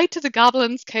taken her right to the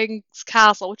Goblins King's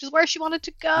castle, which is where she wanted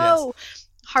to go. Yes.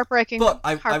 Heartbreaking. But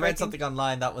I read something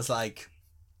online that was like,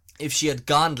 if she had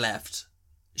gone left,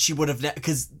 she would have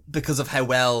because of how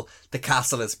well the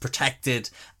castle is protected,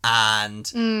 and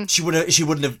she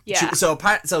wouldn't have. Yeah. So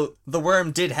the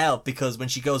worm did help, because when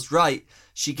she goes right,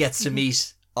 she gets to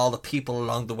meet all the people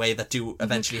along the way that do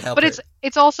eventually help But her.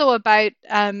 it's also about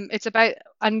it's about,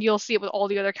 and you'll see it with all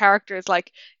the other characters,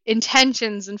 like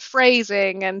intentions and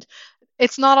phrasing, and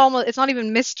it's not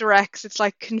even misdirects, it's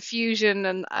like confusion,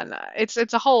 and it's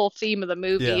a whole theme of the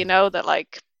movie, Yeah. you know, that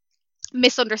like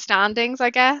misunderstandings, I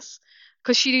guess.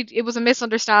 Because it was a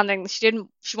misunderstanding. She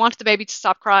wanted the baby to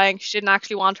stop crying. She didn't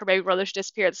actually want her baby brother to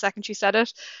disappear. The second she said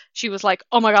it, she was like,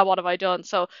 "Oh my God, what have I done?"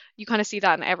 So you kind of see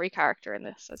that in every character in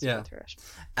this as you go through it.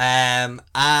 And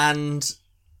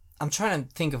I'm trying to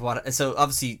think of what. So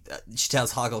obviously she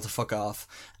tells Hoggle to fuck off,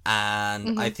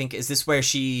 and I think, is this where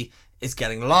she is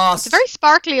getting lost? It's a very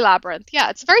sparkly labyrinth. Yeah,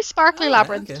 it's a very sparkly Oh,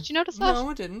 labyrinth. okay. Did you notice that? No,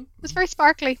 I didn't. It was very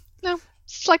sparkly. No,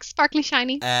 it's like sparkly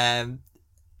shiny.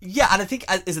 Yeah, and I think,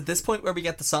 is it this point where we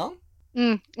get the song?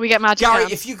 We get Magic Gary,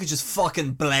 Hands. if you could just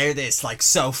fucking blare this like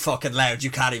so fucking loud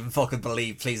you can't even fucking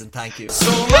believe, please and thank you. So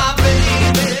my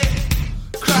baby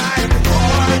cried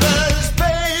for this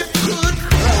babe could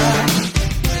cry.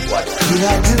 What could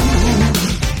I do?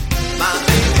 My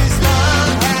baby's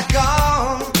love had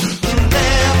gone and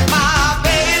left my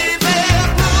baby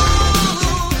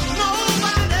blue.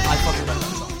 Nobody. I fucking love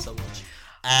that song so much.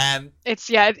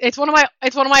 It's one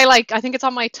of my like, I think it's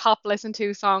on my top listen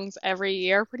to songs every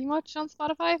year pretty much on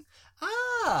Spotify.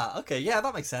 Okay, yeah,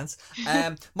 that makes sense.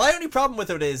 My only problem with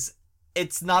it is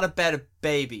it's not about a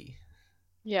baby.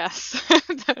 Yes.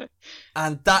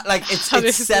 And that, like, That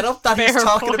it's is set a up that he's fair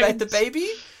talking about point. the baby,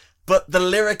 but the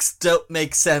lyrics don't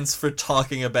make sense for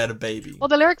talking about a baby. Well,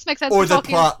 the lyrics make sense Or for the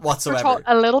talking, plot for whatsoever.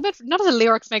 a little bit. None of the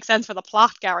lyrics make sense for the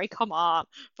plot, Gary. Come on.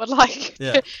 But like,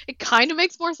 Yeah. it kind of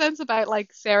makes more sense about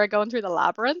like Sarah going through the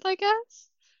labyrinth, I guess.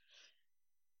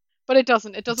 But it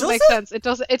doesn't. It doesn't Does make it? sense. It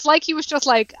doesn't. It's like he was just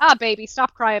like, baby,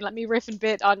 stop crying. Let me riff and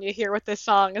bit on you here with this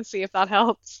song and see if that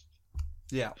helps.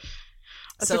 Yeah.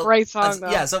 It's a great song, though.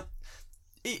 Yeah, so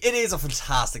it is a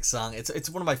fantastic song. It's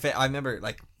one of my favorite. I remember,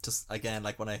 like, just again,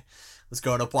 like when I was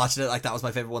growing up watching it, like that was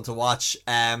my favorite one to watch.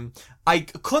 I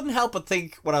couldn't help but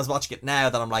think when I was watching it now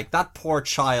that I'm like, that poor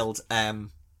child,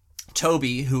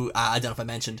 Toby, who I don't know if I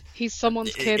mentioned, He's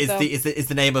someone's kid, is though.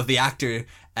 the name of the actor.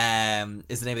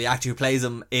 Is the name of the actor who plays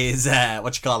him is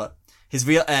what you call it? His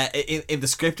real in the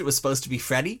script it was supposed to be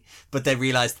Freddy, but they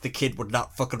realized the kid would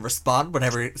not fucking respond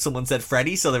whenever someone said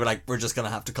Freddy, so they were like, we're just gonna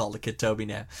have to call the kid Toby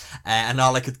now. And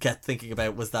all I could get thinking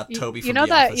about was that Toby from The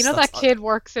Office. You know that kid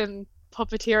works in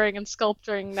puppeteering and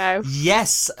sculpturing now.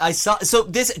 Yes, I saw. So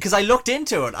this, because I looked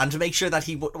into it, and to make sure that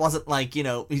he wasn't like, you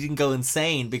know, he didn't go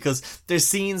insane, because there's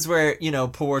scenes where, you know,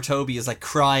 poor Toby is like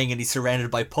crying and he's surrounded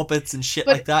by puppets and shit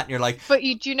like that, and you're like, But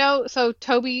do you know? So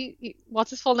Toby,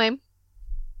 what's his full name?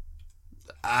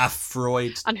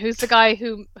 Freud And who's the guy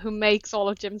who makes all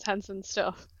of Jim Henson's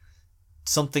stuff?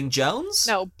 something Jones.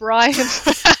 No, Brian.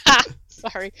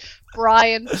 Sorry,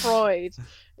 Brian Freud.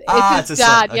 It's It's his his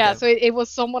son, dad. Yeah, okay. so it was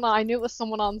someone. I knew it was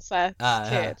someone on set.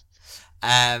 Yeah.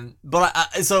 Kid.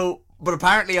 But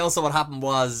apparently also what happened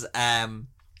was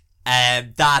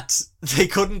that they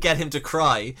couldn't get him to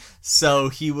cry, so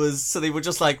they were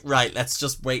just like, right, let's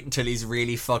just wait until he's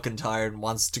really fucking tired and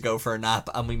wants to go for a nap,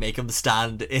 and we make him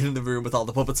stand in the room with all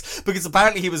the puppets, because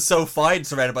apparently he was so fine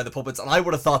surrounded by the puppets, and I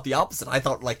would have thought the opposite. I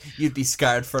thought, like, you'd be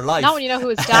scarred for life. Not when you know who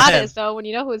his dad is, though. When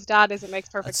you know who his dad is, it makes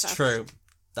perfect That's sense. true.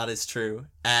 That is true.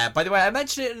 By the way, I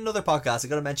mentioned it in another podcast. I'm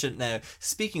going to mention it now.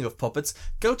 Speaking of puppets,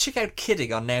 go check out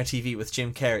Kidding on Now TV with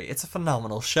Jim Carrey. It's a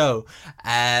phenomenal show.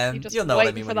 You'll know what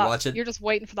I mean when you watch it. You're just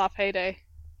waiting for that payday.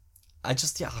 I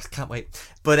can't wait.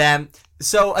 But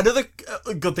so another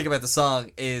good thing about the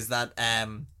song is that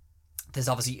there's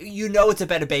obviously, you know, it's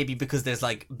about a baby because there's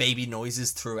like baby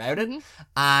noises throughout it.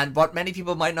 And what many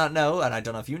people might not know, and I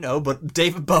don't know if you know, but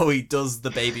David Bowie does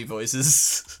the baby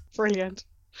voices. Brilliant.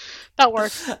 That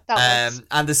works. That works.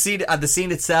 And the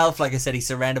scene itself, like I said, he's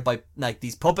surrounded by like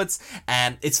these puppets.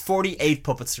 It's 48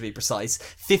 puppets to be precise,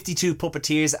 52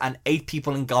 puppeteers, and 8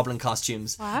 people in goblin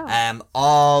costumes. Wow.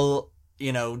 All,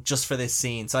 you know, just for this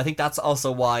scene. So I think that's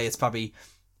also why it's probably,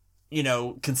 you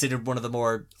know, considered one of the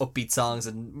more upbeat songs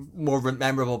and more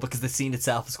memorable, because the scene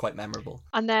itself is quite memorable.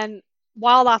 And then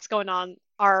while that's going on,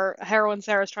 our heroine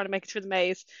Sarah's trying to make it through the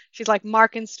maze. She's like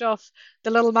marking stuff.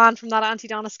 The little man from that Auntie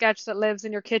Donna sketch that lives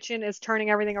in your kitchen is turning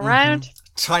everything around.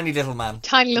 Tiny little man.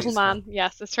 Tiny little man,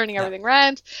 yes, is turning everything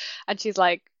around. And she's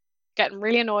like getting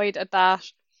really annoyed at that.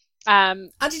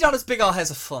 Auntie Donna's Big Ol'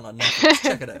 House of Fun on Netflix.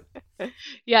 Check it out.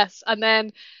 Yes, and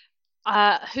then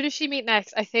who does she meet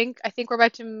next? I think we're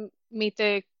about to meet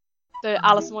the the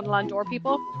Alice in Wonderland door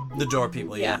people. The door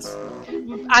people, Yeah. yes.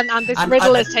 And this And-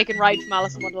 riddle and- is taken right from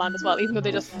Alice in Wonderland as well, even though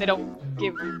they don't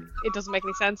give it doesn't make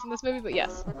any sense in this movie, but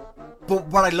yes. But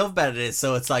what I love about it is,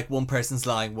 so it's like one person's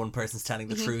lying, one person's telling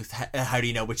Mm-hmm. the truth. How do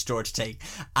you know which door to take?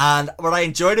 And what I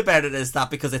enjoyed about it is that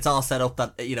because it's all set up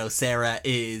that, you know, Sarah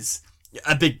is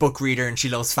a big book reader and she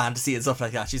loves fantasy and stuff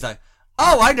like that. She's like,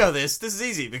 oh, I know this. This is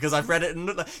easy because I've read it. And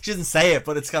she doesn't say it,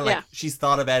 but it's kind of like Yeah. she's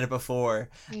thought about it before.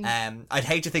 I'd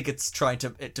hate to think it's trying to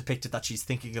depict it that she's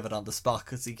thinking of it on the spot,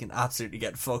 because you can absolutely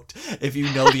get fucked if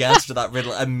you know the answer to that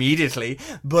riddle immediately.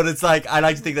 But it's like, I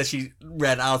like to think that she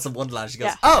read Alice in Wonderland. She goes,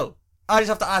 Yeah. oh, I just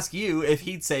have to ask you if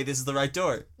he'd say this is the right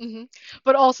door.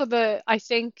 But also I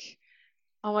think,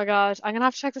 oh my god, I'm gonna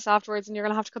have to check this afterwards, and you're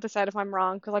gonna have to cut this out if I'm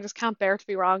wrong, because I just can't bear to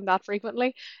be wrong that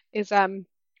frequently.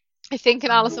 I think in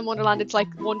Alice in Wonderland, it's like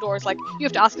one door is like, you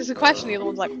have to ask us a question, the other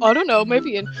one's like, I don't know,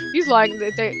 maybe, and he's lying,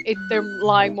 they're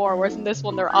lying more, whereas in this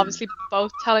one, they're obviously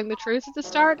both telling the truth at the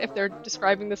start if they're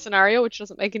describing the scenario, which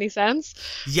doesn't make any sense.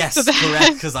 Yes, So then-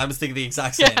 correct, because I was thinking the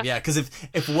exact same. Yeah. Yeah, because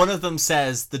if one of them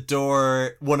says the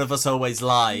door, one of us always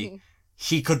lie, Mm-hmm.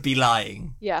 he could be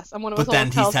lying. Yes, and one of But us then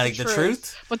always he's tells telling the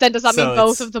truth. But then does that So mean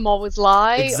both it's- of them always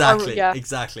lie? Or- Exactly, yeah.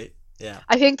 exactly. Yeah.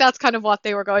 I think that's kind of what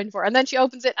they were going for. And then she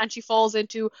opens it and she falls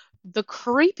into the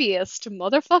creepiest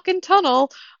motherfucking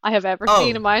tunnel I have ever Oh.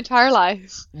 seen in my entire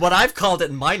life. What I've called it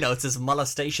in my notes is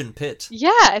molestation pit.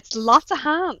 Yeah, it's lots of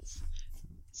hands.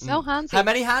 So handsy. How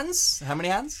many hands? How many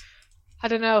hands? I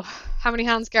don't know. How many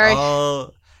hands, Gary?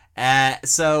 Oh,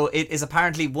 so it is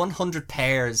apparently 100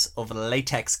 pairs of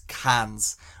latex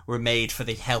cans were made for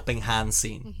the helping hand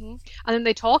scene. And then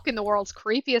they talk in the world's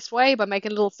creepiest way by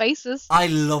making little faces. I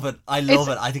love it. I love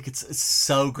It's- it. I think it's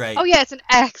so great. Oh yeah, it's an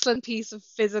excellent piece of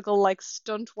physical like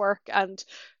stunt work and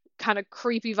kind of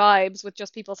creepy vibes with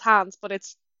just people's hands, but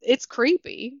it's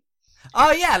creepy.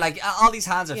 Oh yeah, like all these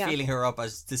hands are Yeah. feeling her up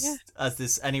as this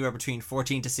Yeah. anywhere between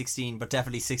 14 to 16, but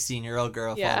definitely 16-year-old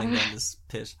girl Yeah. falling down this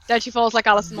pit. Then she falls like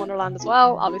Alice in Wonderland as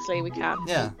well. Obviously, we can't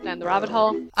Yeah. go down the rabbit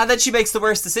hole. And then she makes the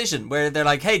worst decision where they're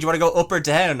like, hey, do you want to go up or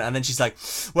down? And then she's like,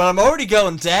 well, I'm already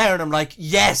going down. I'm like,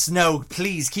 yes, no,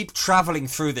 please keep traveling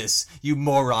through this, you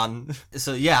moron.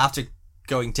 So yeah, after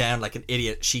going down like an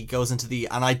idiot, she goes into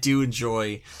and I do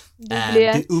enjoy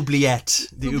Oubliette. the oubliette.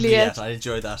 The Oubliette. oubliette. I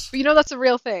enjoy that. But you know that's a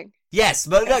real thing. Yes,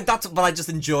 but like, but I just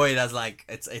enjoy it as like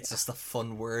it's just a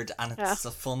fun word, and it's Yeah. so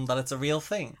fun that it's a real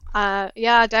thing.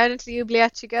 Yeah, down into the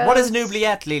oubliette she goes. What is an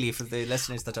oubliette, Lily, for the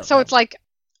listeners that don't So know? it's like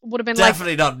would have been like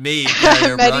Definitely not me,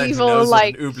 Gary O'Brien, who medieval, knows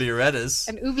like- what an oubliette is.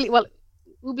 an oubli. Well,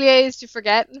 oublier is to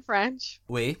forget in French.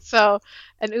 Oui. So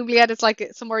an oubliette is like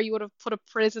somewhere you would have put a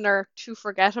prisoner to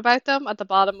forget about them at the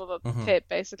bottom of a Mm-hmm. pit,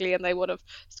 basically, and they would have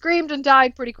screamed and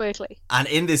died pretty quickly. And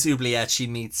in this oubliette, she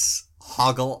meets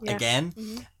Hoggle Yeah.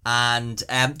 again. And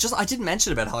just I didn't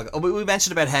mention about Hoggle. Oh, we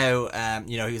mentioned about how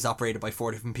he was operated by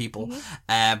 4 different people.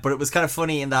 But it was kind of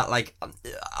funny in that like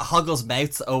Hoggle's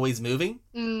mouth's always moving.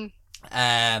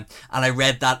 And I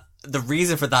read that the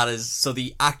reason for that is so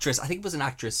the actress, I think it was an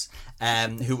actress,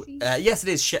 who yes it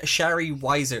is Shari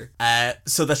Weiser,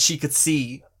 so that she could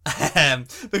see,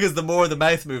 because the more the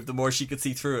mouth moved, the more she could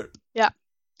see through it. Yeah,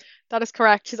 that is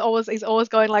correct. He's always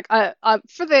going like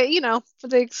for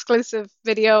the exclusive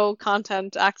video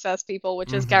content access people,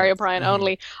 which is Gary O'Brien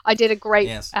only. I did a great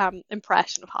Yes.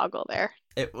 impression of Hoggle there.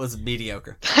 It was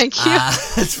mediocre. Thank you.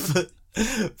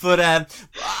 But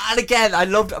and again, I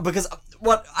loved because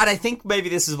and I think maybe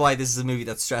this is why this is a movie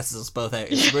that stresses us both out.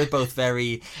 Is we're both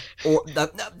very, very,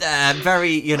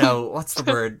 what's the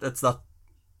word? That's not.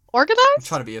 I'm Organized,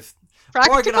 trying to be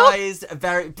practical. organized,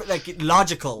 very like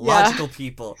logical Yeah.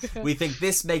 people. We think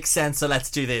this makes sense, so let's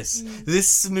do this.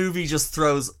 This movie just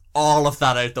throws all of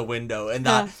that out the window, and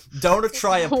that don't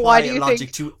try and apply Why do you logic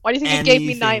think? to Why do you think it gave me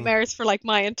anything. nightmares for like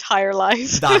my entire life?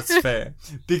 That's fair.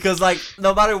 Because, like,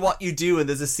 no matter what you do, and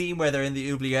there's a scene where they're in the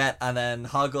oubliette, and then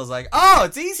Hoggle's like, oh,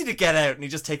 it's easy to get out, and he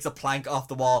just takes a plank off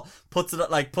the wall, puts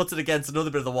it against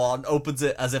another bit of the wall, and opens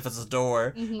it as if it's a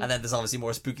door, and then there's obviously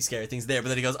more spooky, scary things there, but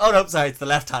then he goes, oh, no, sorry, it's the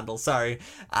left handle, sorry.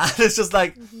 And it's just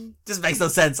like, just makes no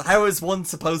sense. How is one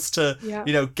supposed to, Yeah.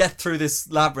 get through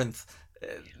this labyrinth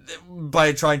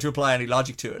by trying to apply any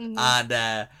logic to it? And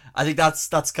I think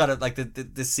that's kind of like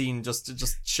the scene just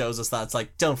shows us that it's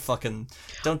like don't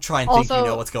try and think Also- you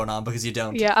know what's going on, because you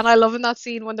don't. Yeah, and I love in that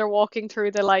scene when they're walking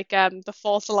through the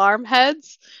false alarm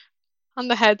heads, and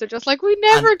the heads are just like, we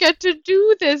never get to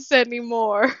do this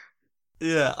anymore.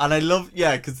 Yeah, and I love,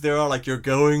 because they're all like, you're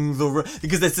going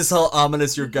because it's this whole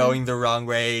ominous, you're going the wrong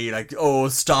way, like, oh,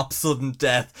 stop sudden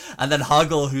death. And then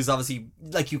Hoggle, who's obviously,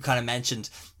 like you kind of mentioned,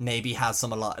 maybe has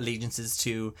some allegiances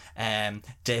to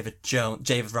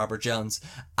David Robert Jones.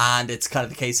 And it's kind of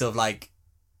the case of, like,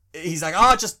 he's like,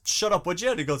 oh, just shut up, would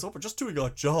you? And he goes, oh, we're just doing our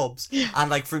jobs.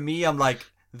 And, like, for me, I'm like,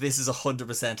 this is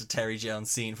 100% a Terry Jones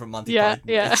scene from Monty Python.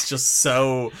 Yeah. It's just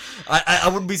so... I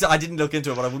wouldn't be... I didn't look into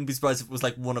it, but I wouldn't be surprised if it was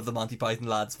like one of the Monty Python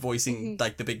lads voicing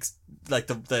like the big... like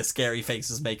the scary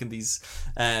faces making these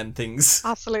things.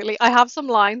 Absolutely. I have some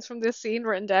lines from this scene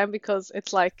written down because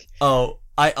it's like... Oh,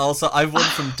 I've one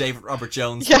from David Robert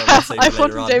Jones. Yeah, I've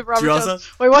one from David Robert Jones.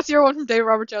 Also? Wait, what's your one from David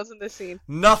Robert Jones in this scene?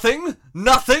 Nothing,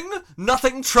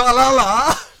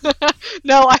 tra-la-la.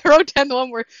 No, I wrote down the one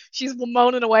where she's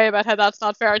moaning away about how that's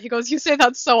not fair, and he goes, you say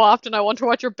that so often, I wonder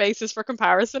what your basis for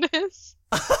comparison is.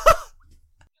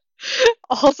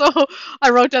 Also,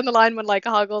 I wrote down the line when, like,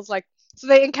 Hoggle's like, so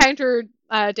they encounter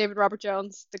David Robert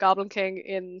Jones, the Goblin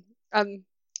King,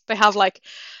 they have like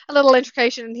a little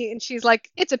altercation, and she's like,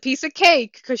 it's a piece of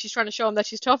cake, because she's trying to show him that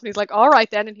she's tough, and he's like, all right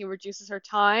then, and he reduces her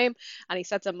time, and he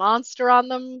sets a monster on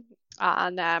them,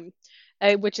 and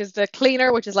which is the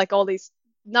cleaner, which is like all these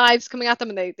knives coming at them,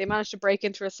 and they manage to break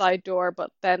into a side door, but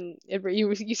then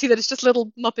you see that it's just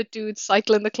little Muppet dudes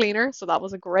cycling the cleaner, so that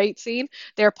was a great scene.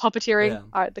 They're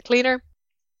puppeteering the cleaner.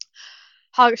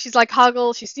 She's like,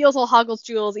 Hoggle, she steals all Hoggle's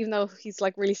jewels, even though he's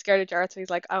like really scared of Jareth, so he's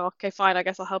like, oh, okay, fine, I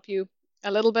guess I'll help you a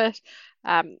little bit.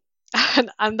 And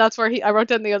that's where I wrote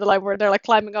down the other line where they're like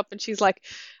climbing up, and she's like,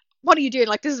 what are you doing?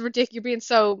 Like, this is ridiculous. You're being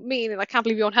so mean, and I can't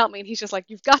believe you won't help me. And he's just like,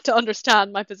 you've got to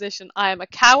understand my position. I am a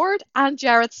coward, and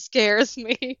Jareth scares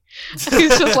me. And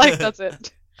he's just like, that's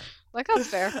it. Like, that's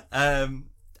fair. And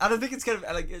I think it's kind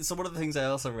of like, so one of the things I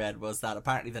also read was that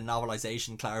apparently the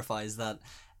novelization clarifies that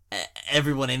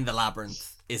everyone in the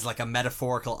labyrinth is like a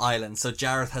metaphorical island, so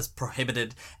Jareth has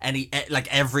prohibited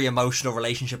every emotional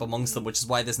relationship amongst them, which is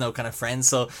why there's no kind of friends,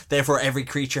 so therefore every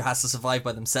creature has to survive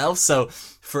by themselves, so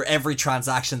for every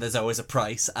transaction there's always a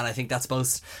price, and I think that's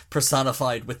most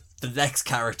personified with the next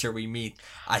character we meet.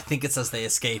 I think it's as they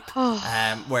escape,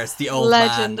 where it's the old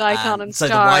legend, man, icon, and so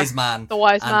star, the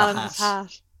wise man and his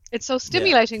hat. It's so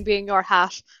stimulating being your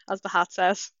hat, as the hat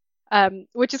says.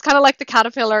 Which is kind of like the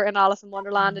caterpillar in Alice in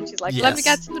Wonderland, and she's like, let me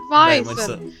get some advice,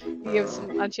 and he gives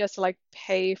some, and she has to like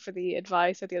pay for the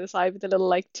advice at the other side with a little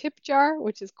like tip jar,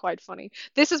 which is quite funny.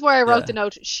 This is where I wrote the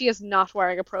note, she is not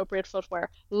wearing appropriate footwear.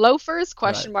 Loafers,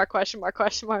 question mark. But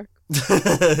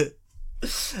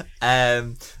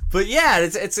yeah,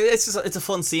 it's a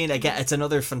fun scene. Again, it's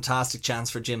another fantastic chance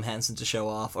for Jim Henson to show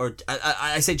off, or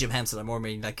I say Jim Henson, I'm more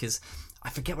meaning like his, I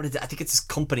forget what it is, I think it's his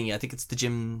company, I think it's the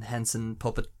Jim Henson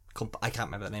Puppet I can't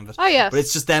remember the name of it. Oh yeah, but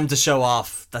it's just them to show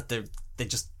off that they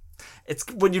just. It's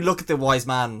when you look at the Wise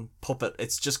Man puppet,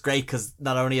 it's just great because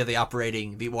not only are they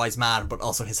operating the Wise Man, but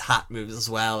also his hat moves as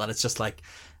well, and it's just like,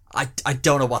 I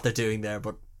don't know what they're doing there,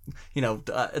 but you know,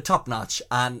 top notch.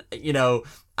 And you know,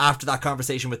 after that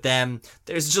conversation with them,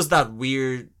 there's just that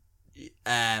weird,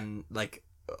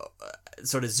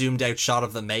 sort of zoomed out shot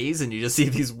of the maze, and you just see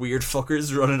these weird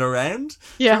fuckers running around.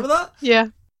 Yeah, remember that? Yeah.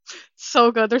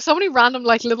 So good. There's so many random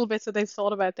like little bits that they've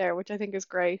thought about there, which I think is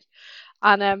great.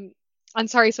 And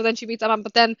sorry, so then she meets that man,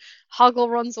 but then Hoggle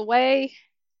runs away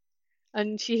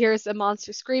and she hears a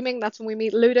monster screaming. That's when we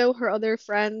meet Ludo, her other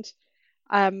friend.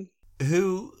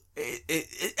 Who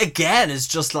again is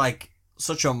just like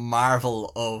such a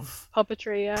marvel of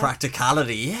puppetry,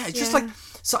 practicality. Yeah, it's just like,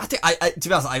 so I think I to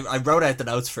be honest, I wrote out the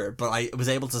notes for it, but I was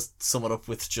able to sum it up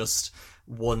with just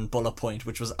one bullet point,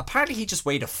 which was apparently he just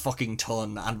weighed a fucking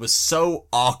ton and was so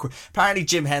awkward. Apparently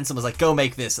Jim Henson was like, go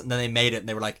make this, and then they made it and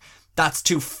they were like, that's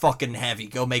too fucking heavy,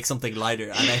 go make something lighter.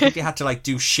 And I think they had to like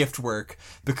do shift work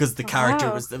because the character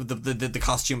was the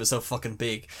costume was so fucking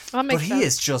big. But he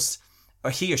is just,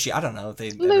 or he or she, I don't know if they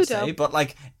ever say, but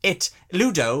like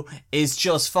Ludo is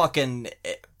just fucking,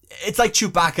 it's like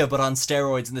Chewbacca but on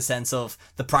steroids, in the sense of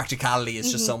the practicality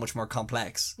is just so much more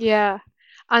complex. Yeah.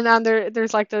 And then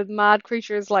there's like the mad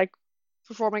creatures like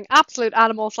performing absolute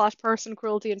animal/person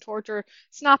cruelty and torture,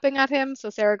 snapping at him. So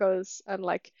Sarah goes and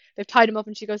like they've tied him up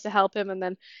and she goes to help him, and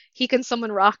then he can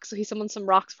summon rocks, so he summons some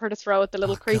rocks for her to throw at the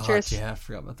little creatures. God, yeah, I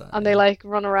forgot about that. And they like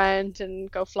run around and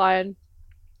go flying.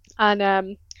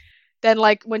 And then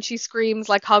like when she screams,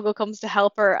 like Hoggle comes to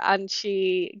help her and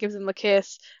she gives him a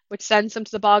kiss, which sends him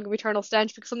to the bog of eternal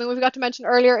stench. Because something we forgot to mention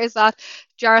earlier is that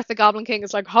Jareth the Goblin King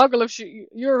is like, Hoggle, if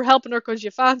you're helping her because you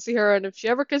fancy her, and if she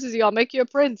ever kisses you, I'll make you a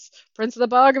prince of the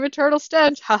bog of eternal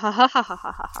stench. Ha ha ha ha ha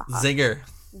ha ha. Zinger.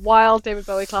 Wild David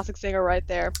Bowie classic singer right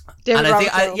there. And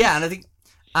I think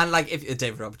And like, if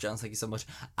David Robert Jones, thank you so much.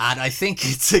 And I think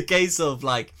it's a case of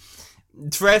like,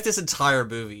 throughout this entire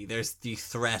movie, there's the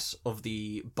threat of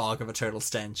the Bog of Eternal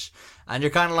Stench, and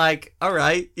you're kind of like, all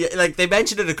right, yeah, like they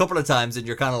mentioned it a couple of times, and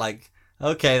you're kind of like,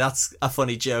 okay, that's a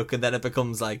funny joke, and then it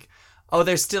becomes like, oh,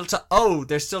 they're still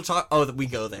that we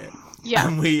go there. Yeah.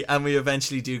 And we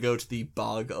eventually do go to the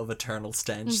Bog of Eternal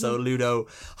Stench. So Ludo,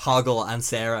 Hoggle, and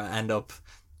Sarah end up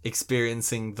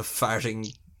experiencing the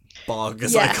farting bog,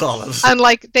 as I call it. And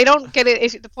like they don't get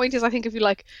it. The point is, I think if you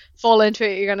like fall into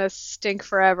it, you're gonna stink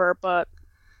forever. But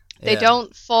they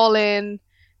don't fall in.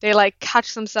 They like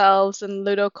catch themselves, and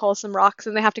Ludo calls some rocks,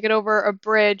 and they have to get over a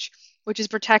bridge, which is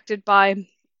protected by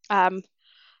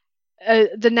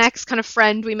the next kind of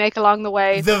friend we make along the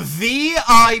way. The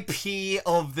VIP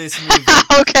of this movie.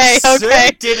 okay.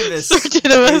 Sir Didymus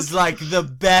is like the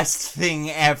best thing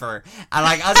ever. And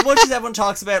like, as much as everyone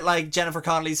talks about like Jennifer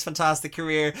Connelly's fantastic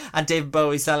career and David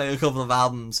Bowie selling a couple of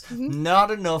albums,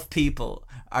 not enough people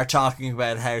are talking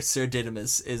about how Sir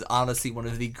Didymus is honestly one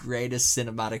of the greatest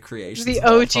cinematic creations. The of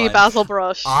all OG time. Basil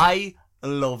Brush. I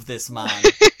love this man.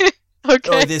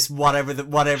 Okay. Or this whatever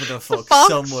the fuck fox.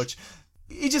 so much.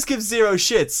 He just gives zero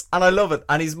shits, and I love it,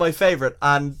 and he's my favourite,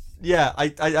 and yeah, I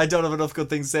don't have enough good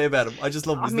things to say about him. I just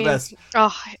love him. He's the best.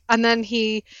 Oh, and then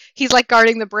he's like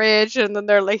guarding the bridge, and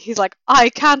then he's like, I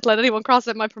can't let anyone cross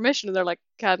without my permission, and they're like,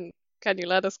 can you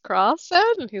let us cross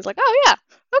then? And he's like, oh yeah,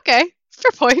 okay,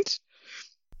 fair point.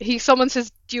 He summons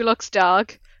his Dulux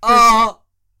dog. Oh,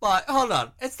 but hold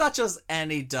on, it's not just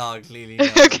any dog, Lily.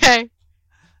 No. Okay,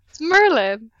 it's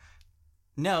Merlin.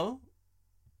 No.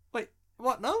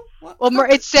 What? No? What? Well,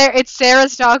 it's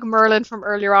Sarah's dog Merlin from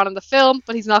earlier on in the film,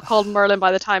 but he's not called Merlin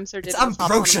by the time Sir Didymus. It's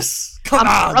Ambrosius. Come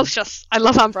on. Ambrosius. I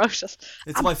love Ambrosius.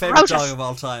 It's my favourite dog of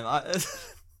all time.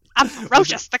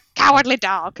 Ambrosius, the cowardly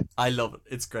dog. I love it.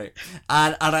 It's great.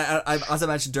 And I as I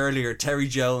mentioned earlier, Terry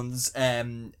Jones,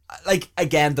 like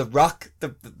again, the rock,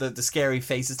 the scary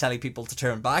faces telling people to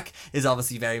turn back is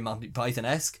obviously very Monty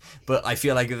Python-esque, but I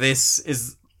feel like this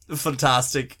is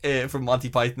fantastic from Monty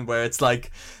Python, where it's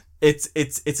like, it's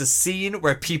a scene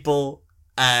where people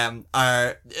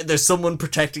there's someone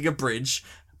protecting a bridge,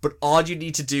 but all you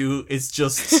need to do is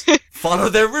just follow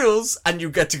their rules and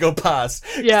you get to go past.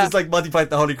 Yeah. It's like Monty Python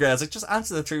the Holy Grail. It's like, just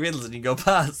answer the 3 riddles and you go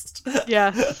past. Yeah.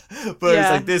 But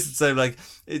it's like this, so like,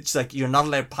 it's like you're not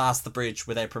allowed past the bridge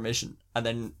without permission. And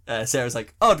then Sarah's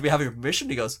like, oh, do we have your permission?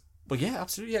 He goes, well, yeah,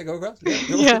 absolutely, yeah, go across.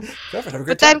 Yeah, go for it, have a great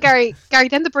But then time. Gary,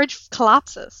 then the bridge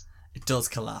collapses. It does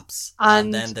collapse.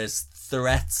 And then there's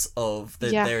threats of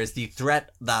there is the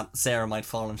threat that Sarah might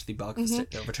fall into the bog of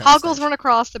Eternal Hoggles Stench. run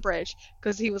across the bridge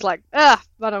because he was like, I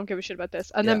don't give a shit about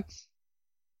this. And then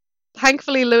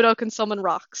thankfully Ludo can summon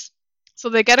rocks. So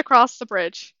they get across the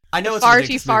bridge. I know the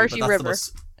it's a farty river.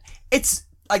 It's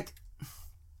like,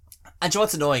 and you know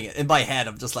what's annoying? In my head,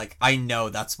 I'm just like, I know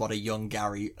that's what a young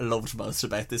Gary loved most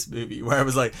about this movie, where it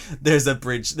was like, there's a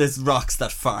bridge, there's rocks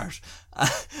that fart.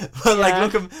 But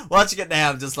like, watching it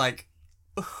now, I'm just like,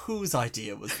 whose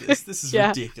idea was this? This is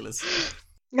ridiculous.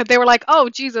 They were like, oh,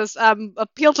 Jesus,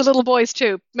 appeal to little boys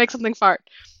too. Make something fart.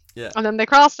 Yeah. And then they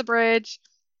cross the bridge,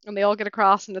 and they all get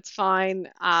across, and it's fine.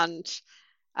 And,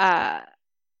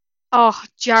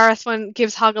 Jareth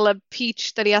gives Hoggle a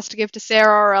peach that he has to give to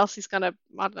Sarah, or else he's gonna,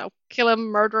 I don't know, kill him,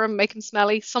 murder him, make him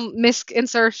smelly. Some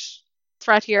insert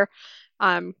threat here,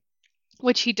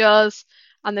 which he does.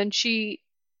 And then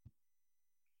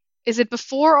is it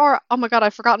before or... Oh my god,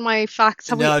 I've forgotten my facts.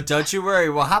 Don't you worry.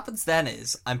 What happens then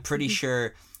is, I'm pretty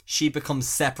sure she becomes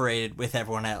separated with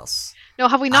everyone else. No,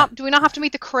 have we not? Do we not have to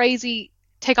meet the crazy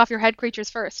take off your head creatures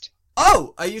first?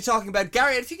 Oh, are you talking about...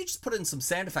 Gary, if you could just put in some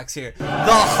sound effects here. The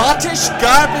hottest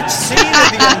garbage scene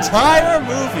of the entire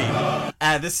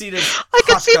movie. This scene is I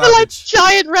can see garbage. the like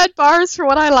giant red bars for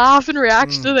when I laugh in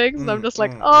reaction to things. And I'm just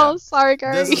like, sorry,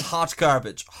 Gary. This is hot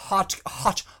garbage. Hot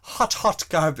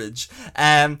garbage.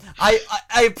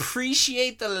 I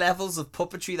appreciate the levels of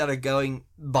puppetry that are going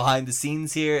behind the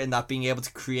scenes here, and that being able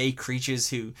to create creatures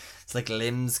who, it's like,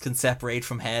 limbs can separate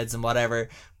from heads and whatever,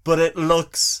 but it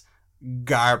looks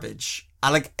garbage.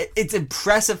 And like, it's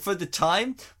impressive for the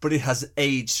time, but it has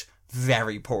aged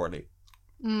very poorly.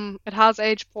 It has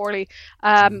aged poorly.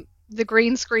 The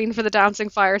green screen for the dancing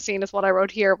fire scene is what I wrote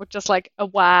here, with just like a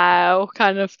wow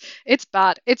kind of. It's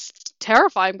bad. It's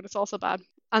terrifying, but it's also bad.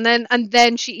 And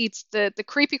then she eats the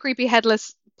creepy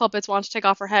headless puppets want to take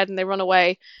off her head, and they run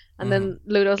away. And then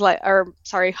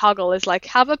Hoggle is like,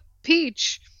 have a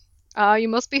peach. You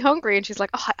must be hungry. And she's like,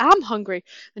 oh, I am hungry.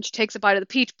 And she takes a bite of the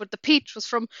peach, but the peach was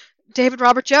from David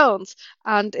Robert Jones,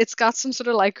 and it's got some sort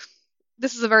of like,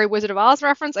 this is a very Wizard of Oz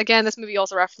reference. Again, this movie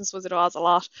also references Wizard of Oz a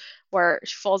lot, where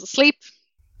she falls asleep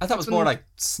I thought it was more like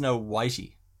Snow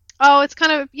Whitey. Oh, it's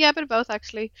kind of, yeah, a bit of both,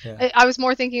 actually. Yeah. I was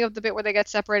more thinking of the bit where they get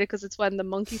separated because it's when the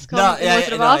monkeys come No, in yeah, Wizard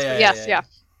yeah, of no, Oz. yeah, But yes, yeah, yeah.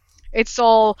 It's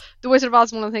all, the Wizard of Oz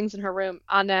is one of the things in her room.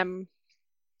 And,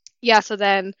 yeah, so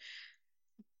then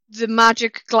the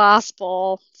magic glass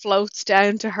ball floats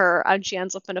down to her and she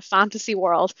ends up in a fantasy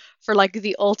world for, like,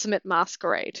 the ultimate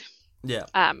masquerade. Yeah.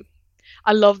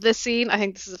 I love this scene. I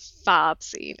think this is a fab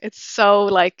scene. It's so,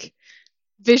 like,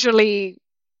 visually,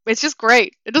 it's just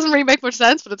great. It doesn't really make much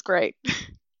sense, but it's great.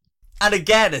 And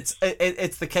again, it's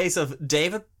the case of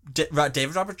David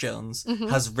Robert Jones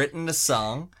has written a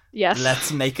song. Yes.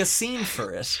 Let's make a scene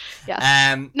for it.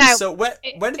 Yes. Now, so when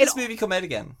did this movie come out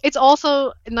again? It's also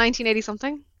 1980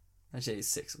 something.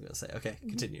 1986, I'm gonna say. Okay,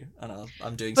 continue. And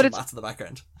I'm doing But some it's- maths in the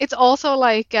background. It's also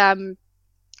like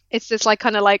it's this like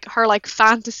kind of like her like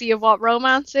fantasy of what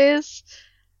romance is,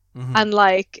 Mhm. and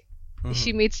like Mhm.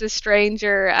 she meets this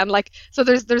stranger, and like so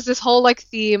there's this whole like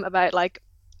theme about like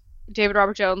David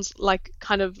Robert Jones like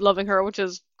kind of loving her, which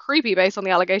is creepy based on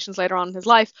the allegations later on in his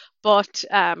life. But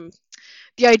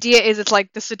the idea is it's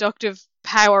like the seductive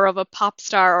power of a pop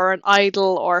star or an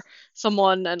idol or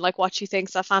someone, and like what she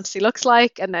thinks that fantasy looks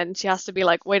like, and then she has to be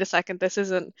like, wait a second, this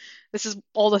is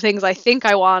all the things I think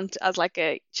I want as like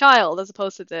a child as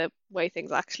opposed to the way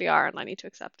things actually are, and I need to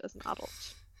accept as an adult.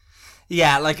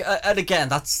 Yeah, like, and again,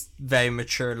 that's very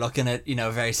mature looking at,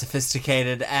 very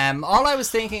sophisticated. All I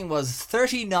was thinking was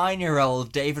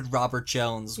 39-year-old David Robert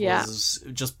Jones Yeah. was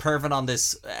just perving on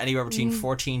this anywhere between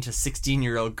 14 to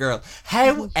 16-year-old girl.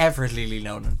 However, Lily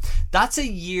Nolan, that's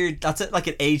like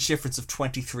an age difference of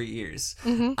 23 years.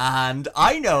 And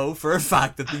I know for a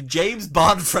fact that the James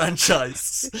Bond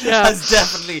franchise Yeah. has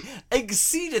definitely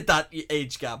exceeded that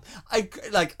age gap.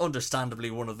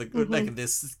 Understandably, one of the, like in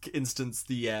this instance,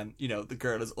 the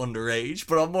girl is underage,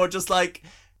 but I'm more just like,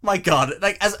 my God,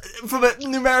 like as from a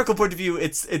numerical point of view,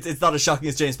 it's not as shocking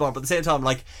as James Bond, but at the same time,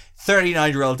 like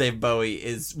 39-year-old David Bowie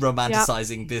is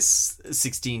romanticizing this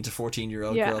 16 to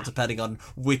 14-year-old Yeah. girl, depending on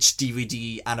which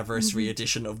DVD anniversary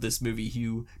edition of this movie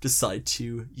you decide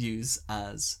to use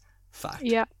as fact.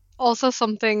 Yeah. Also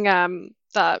something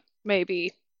that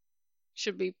maybe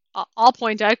should be I'll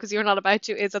point out because you're not about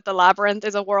to is that the Labyrinth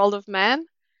is a world of men.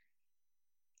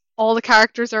 All the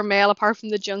characters are male apart from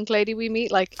the junk lady we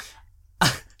meet. Like,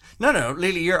 No,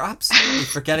 Lily, you're absolutely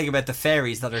forgetting about the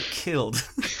fairies that are killed.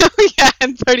 yeah,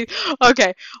 and 30.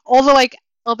 Okay, all the like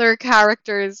other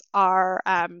characters are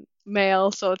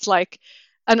male, so it's like,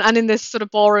 and in this sort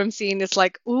of ballroom scene, it's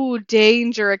like, ooh,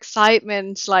 danger,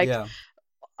 excitement, like, Yeah.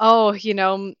 oh,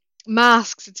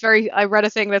 masks. It's very. I read a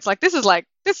thing that's like,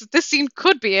 this scene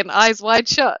could be in Eyes Wide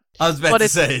Shut. I was about But to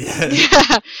it's- say, yeah.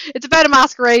 Yeah, it's about a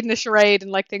masquerade and a charade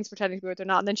and like things pretending to be what they're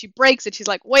not. And then she breaks it. She's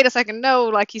like, wait a second, no,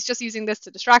 like he's just using this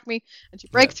to distract me. And she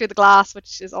breaks through the glass,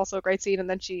 which is also a great scene. And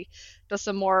then she does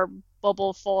some more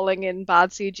bubble falling in bad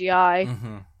CGI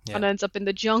Yeah. and ends up in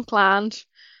the junk land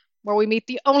where we meet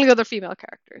the only other female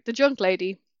character, the junk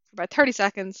lady, for about 30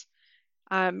 seconds.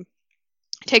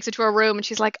 Takes her to her room and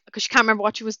she's like, because she can't remember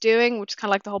what she was doing, which is kind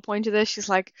of like the whole point of this. She's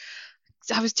like,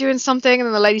 I was doing something, and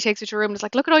then the lady takes her to her room and is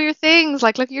like, look at all your things,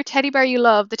 like look at your teddy bear you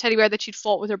love, the teddy bear that she'd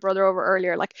fought with her brother over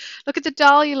earlier, like look at the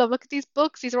doll you love, look at these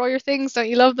books, these are all your things, don't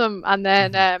you love them? And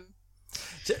then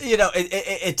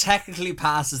It technically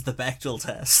passes the Bechdel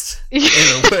test in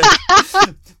a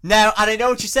way. Now, and I know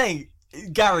what you're saying,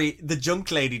 Gary, the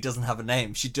junk lady doesn't have a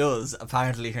name. She does.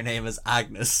 Apparently her name is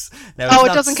Agnes. Now, it's oh, it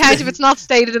not doesn't count if it's not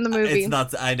stated in the movie. It's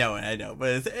not, I know,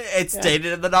 but it's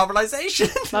stated in the novelization.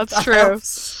 That's That true.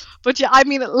 helps. But yeah, I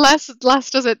mean, less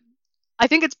does it. I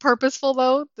think it's purposeful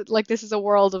though, that like this is a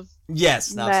world of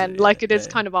Yes, men, absolutely, like it yeah, is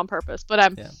yeah. kind of on purpose.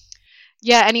 But Yeah.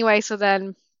 yeah. Anyway, so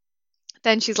then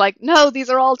she's like, no, these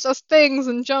are all just things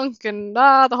and junk, and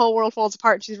the whole world falls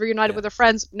apart. She's reunited Yeah. with her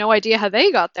friends. No idea how they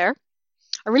got there.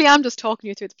 I really am just talking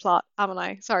you through the plot, haven't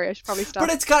I? Sorry, I should probably stop.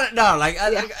 But it's kind of no, like,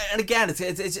 Yeah. and again, it's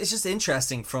just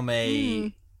interesting from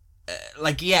a.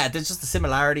 There's just the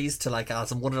similarities to like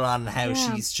Alice in Wonderland and how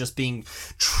Yeah. she's just being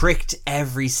tricked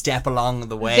every step along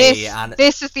the way,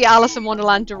 This is the Alice in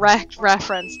Wonderland direct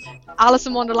reference. Alice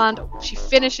in Wonderland, she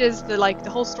finishes the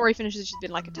whole story finishes. She's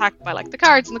been like attacked by like the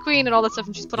cards and the queen and all that stuff,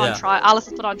 and she's put Yeah. on trial. Alice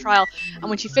is put on trial, and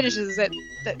when she finishes it,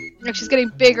 she's getting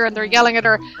bigger, and they're yelling at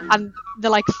her, and the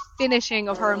like finishing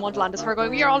of her in Wonderland is her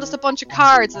going, "You're all just a bunch of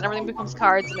cards," and everything becomes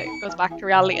cards, and it goes back to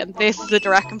reality. And this is the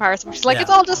direct comparison. Where she's like, Yeah.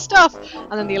 "It's all just stuff,"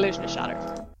 and then the illusion is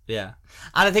shattered. Yeah.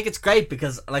 And I think it's great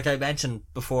because, like I mentioned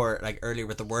before, like earlier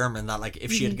with the worm, and that, like,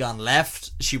 if she had gone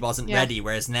left, she wasn't Yeah. ready,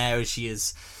 whereas now she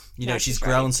is you know, Yeah, she's she's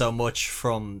grown right. so much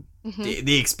from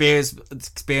the experience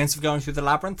of going through the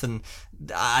labyrinth, and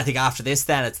I think after this,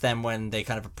 then it's then when they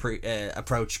kind of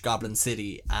approach Goblin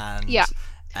City, and Yeah.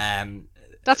 um,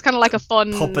 That's kind of like a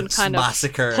fun puppets kind of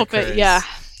massacre puppet. occurs. Yeah,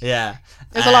 Yeah.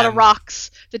 there's a lot of rocks.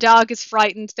 The dog is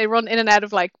frightened. They run in and out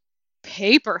of like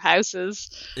paper houses,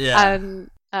 Yeah.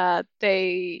 and and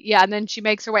then she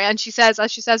makes her way, and she says,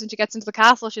 as she says when she gets into the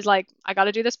castle, she's like, I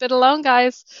gotta do this bit alone,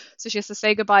 guys. So she has to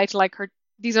say goodbye to like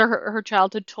these are her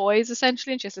childhood toys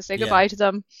essentially, and she has to say Yeah. goodbye to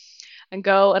them and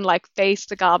go and like face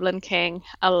the Goblin King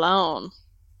alone.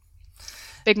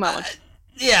 Big moment.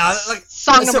 Yeah, like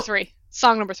Song so- number three.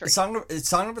 Song number three. It's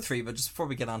song number 3, but just before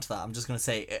we get onto that, I'm just going to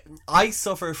say, I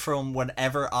suffer from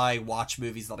whenever I watch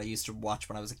movies that I used to watch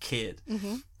when I was a kid.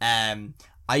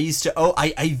 I used to,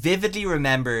 I vividly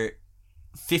remember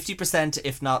 50%,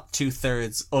 if not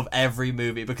 2/3 of every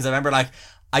movie, because I remember like,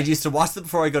 I used to watch them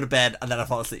before I go to bed and then I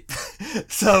fall asleep.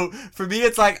 So for me,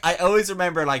 it's like, I always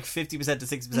remember like 50% to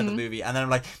 60% of the movie. And then I'm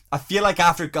like, I feel like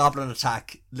after Goblin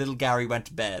Attack, little Gary went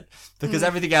to bed. Because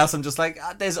everything else, I'm just like,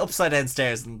 there's upside down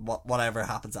stairs, and whatever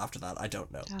happens after that, I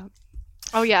don't know.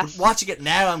 Oh yes. Watching it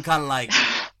now, I'm kind of like,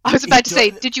 I was about to say,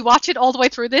 did you watch it all the way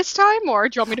through this time, or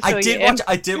do you want me to fill you in?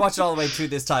 I did watch it all the way through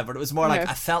this time, but it was more like,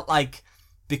 Okay. I felt like,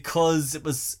 because it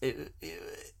was,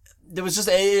 there was just,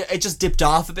 it just dipped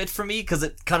off a bit for me, because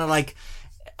it kind of like,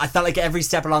 I felt like every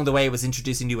step along the way was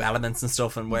introducing new elements and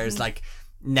stuff, and whereas like,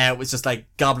 now it was just like,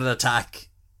 Goblin Attack,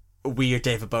 weird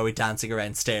David Bowie dancing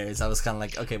around stairs. I was kind of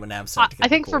like, okay, well now I'm starting to get I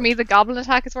think for bored. me, the Goblin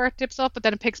Attack is where it dips up, but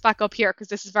then it picks back up here because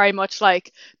this is very much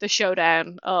like the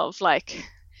showdown of like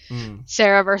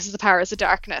Sarah versus the powers of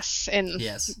darkness in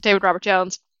Yes. David Robert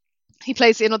Jones. He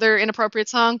plays another inappropriate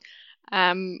song,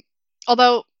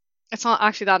 although it's not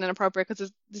actually that inappropriate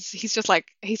because he's just like,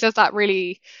 he says that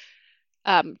really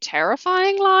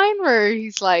terrifying line where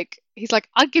he's like,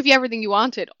 I'll give you everything you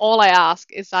wanted. All I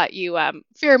ask is that you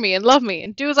fear me and love me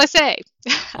and do as I say,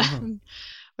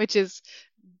 which is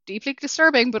deeply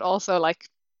disturbing, but also like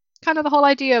kind of the whole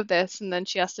idea of this. And then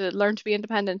she has to learn to be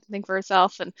independent and think for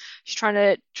herself, and she's trying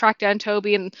to track down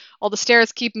Toby, and all the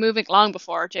stairs keep moving long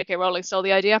before J.K. Rowling stole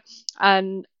the idea,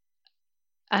 and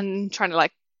trying to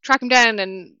like track him down,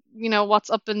 and you know what's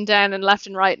up and down and left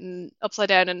and right and upside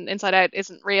down and inside out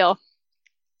isn't real.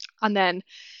 And then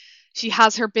she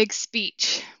has her big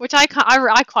speech, which I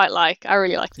quite like. I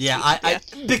really like the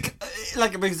speech.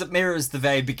 Because it mirrors the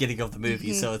very beginning of the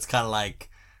movie, so it's kind of like,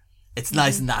 it's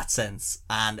nice in that sense,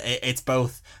 and it's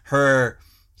both her,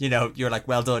 you know, you're like,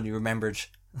 well done, you remembered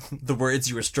the words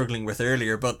you were struggling with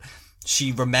earlier, but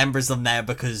she remembers them now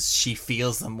because she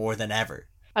feels them more than ever.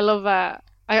 I love that.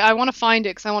 I want to find it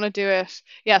because I want to do it.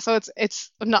 Yeah, so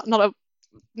it's not a.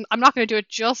 I'm not going to do it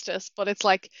justice, but it's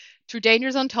like, through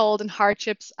dangers untold and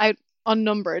hardships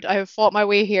unnumbered, I have fought my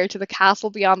way here to the castle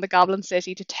beyond the Goblin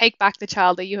City to take back the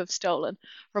child that you have stolen.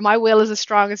 For my will is as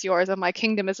strong as yours, and my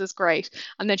kingdom is as great.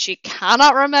 And then she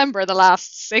cannot remember the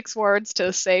last 6 words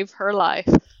to save her life.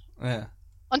 Yeah.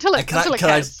 Until it Can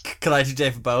counts. I do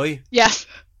David Bowie? Yes.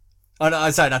 Oh no,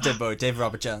 I'm sorry, not David Bowie, David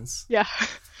Robert Jones. Yeah.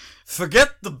 Forget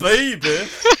the baby.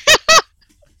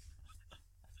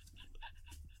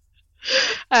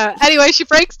 Anyway, she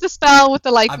breaks the spell with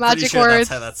the like I'm pretty magic sure words. that's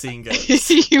how that scene goes.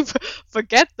 You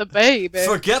forget the baby.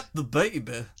 Forget the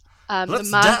baby. The Let's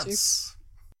magic. dance.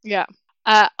 Yeah.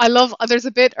 I love. There's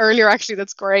a bit earlier actually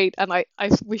that's great, and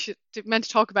we should meant to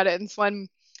talk about it. And it's when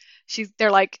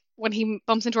they're like, when he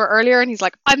bumps into her earlier, and he's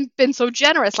like, "I've been so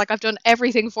generous, like I've done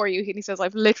everything for you." And he says,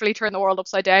 "I've literally turned the world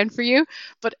upside down for you."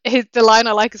 But the line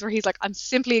I like is where he's like, "I'm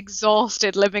simply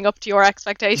exhausted living up to your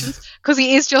expectations," because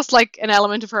he is just like an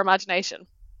element of her imagination.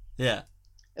 Yeah.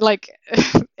 Like,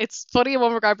 it's funny in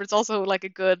one regard, but it's also like a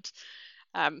good,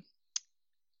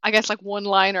 I guess, like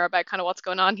one-liner about kind of what's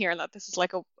going on here, and that this is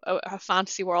like a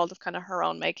fantasy world of kind of her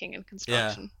own making and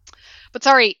construction. But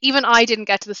sorry, even I didn't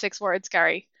get to the 6 words,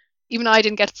 Gary. Even I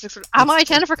didn't get to the 6 words. Am I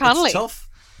Jennifer Connelly? It's tough.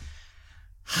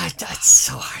 It's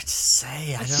so hard to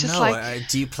say. I It's don't just know. like-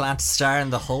 Do you plan to star in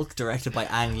The Hulk, directed by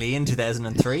Ang Lee in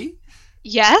 2003?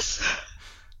 Yes.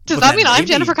 Does But that then mean I'm maybe-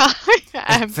 Jennifer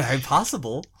Connelly? Very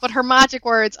possible. But her magic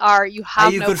words are, "You have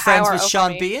Are you no good friends power with over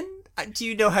Sean me." Bean? Do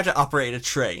you know how to operate a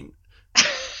train?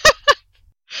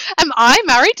 Am I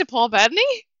married to Paul Bettany?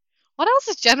 What else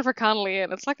is Jennifer Connelly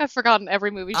in? It's like I've forgotten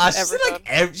every movie she's She's ever in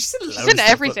done. she's in, loads She's of in stuff,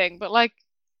 but- everything, but like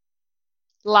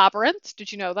Labyrinth,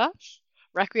 did you know that?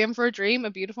 Requiem for a Dream, A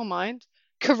Beautiful Mind,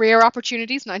 Career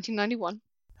Opportunities, 1991.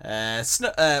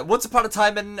 Once Upon a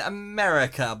Time in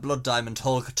America, Blood Diamond,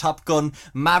 Hulk, Top Gun,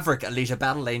 Maverick, Alita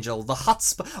Battle Angel, The Hot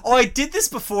Spot. Oh, I did this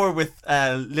before with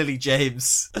Lily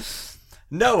James.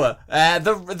 Noah,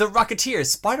 the Rocketeer,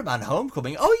 Spider-Man: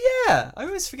 Homecoming. Oh yeah, I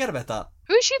always forget about that.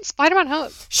 Who is she in Spider-Man Home?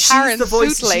 She's the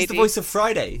voice. She's the voice of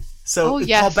Friday. So Oh,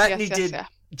 yes, Paul Bettany yes, did yeah.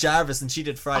 Jarvis, and she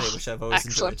did Friday, which I've always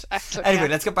Excellent, enjoyed. excellent. Anyway, yeah.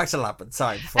 let's get back to Labyrinth.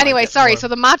 Sorry. before I Anyway, get sorry. more- So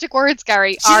the magic words,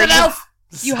 Gary, She's are an elf.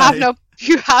 you have Sorry.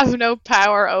 you have no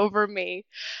power over me,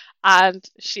 and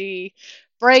she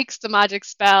breaks the magic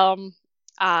spell,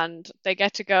 and they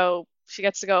get to go. She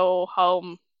gets to go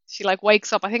home. She like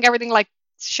wakes up. I think everything like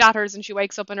shatters, and she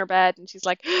wakes up in her bed, and she's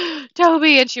like,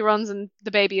 Toby, and she runs, and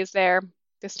the baby is there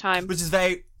this time. Which is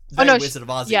very, Oh, no, Wizard of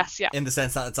Oz. yes, yeah. In the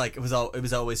sense that it's like it was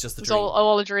always just a It was dream.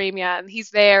 all a dream, yeah. And he's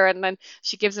there, and then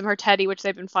she gives him her teddy, which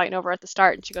they've been fighting over at the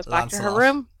start, and she goes back to her Lancelot.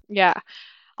 room. Yeah.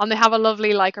 And they have a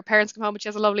lovely, like, her parents come home, and she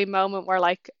has a lovely moment where,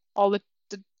 like, all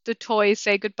the toys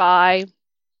say goodbye.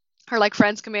 Her, like,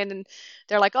 friends come in, and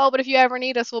they're like, oh, but if you ever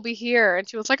need us, we'll be here. And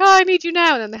she was like, oh, I need you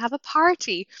now. And then they have a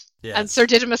party. Yes. And Sir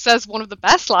Didymus says one of the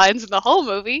best lines in the whole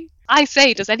movie. I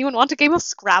say, does anyone want a game of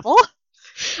Scrabble?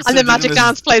 And then Magic Didymus-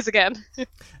 Dance plays again.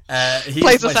 He's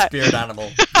plays my us out. spirit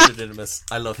animal, Sir Didymus.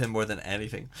 I love him more than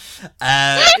anything.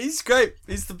 He's great.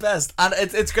 He's the best, and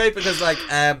it's great because like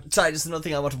sorry, just another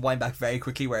thing I want to wind back very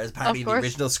quickly. Whereas apparently Of in the course.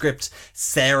 original script,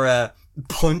 Sarah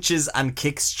punches and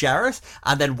kicks Jareth,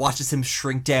 and then watches him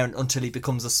shrink down until he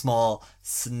becomes a small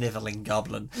sniveling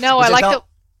goblin. No, Which I like thought- that.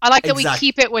 I like that we Exact-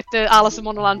 keep it with the Alice in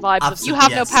Wonderland vibes. Of, you Absolutely,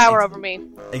 have yes. no power over me.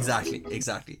 Exactly.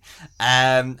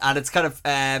 And it's kind of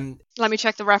Let me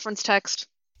check the reference text.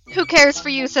 Who cares for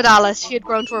you, said Alice. She had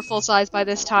grown to her full size by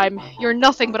this time. You're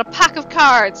nothing but a pack of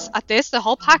cards. At this, the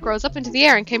whole pack rose up into the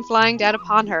air and came flying down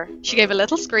upon her. She gave a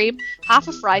little scream, half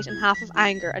of fright and half of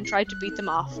anger, and tried to beat them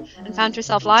off, and found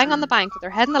herself lying on the bank with her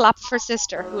head in the lap of her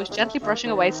sister, who was gently brushing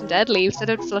away some dead leaves that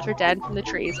had fluttered down from the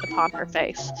trees upon her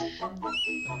face.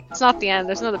 It's not the end,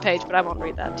 there's another page, but I won't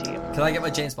read that to you. can I get my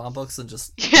James Bond books and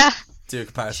just Yeah, do a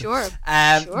comparison? sure.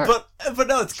 Sure. But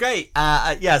no, it's great.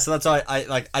 Yeah, so that's why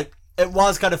I it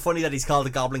was kind of funny that he's called the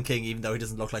Goblin King, even though he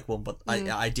doesn't look like one. But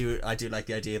I do like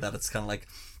the idea that it's kind of like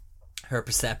her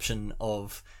perception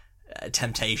of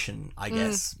temptation, I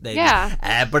guess. Maybe.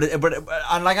 Yeah. But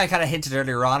and like I kind of hinted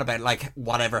earlier on about like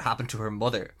whatever happened to her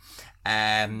mother.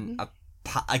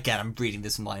 Again, I'm reading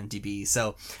this from IMDb.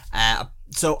 So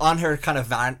on her kind of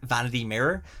vanity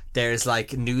mirror, there's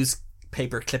like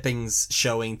newspaper clippings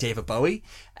showing David Bowie,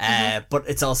 but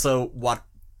it's also what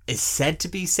is said to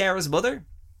be Sarah's mother.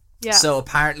 Yeah. So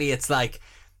apparently it's like,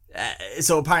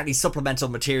 apparently supplemental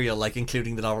material, like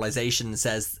including the novelization,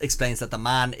 explains that the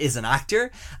man is an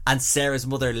actor and Sarah's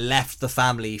mother left the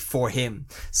family for him.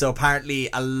 So apparently,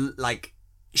 like,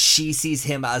 she sees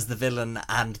him as the villain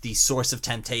and the source of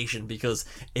temptation because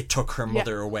it took her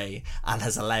mother away and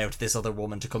has allowed this other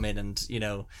woman to come in and, you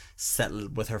know, settle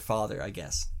with her father, I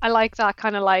guess. I like that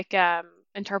kind of like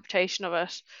interpretation of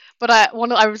it. But I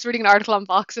was reading an article on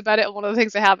Vox about it, and one of the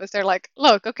things they have is they're like,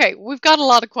 look, okay, we've got a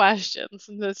lot of questions,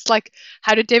 and it's like,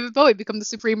 how did David Bowie become the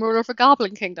supreme ruler of a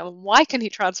goblin kingdom? Why can he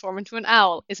transform into an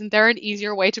owl? Isn't there an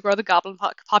easier way to grow the goblin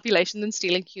population than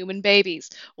stealing human babies?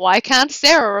 Why can't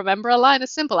Sarah remember a line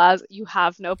as simple as, you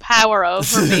have no power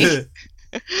over me?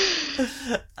 But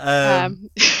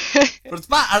it's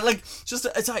bad. I like just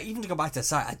sorry, even to go back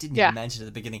to I didn't even mention at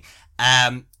the beginning.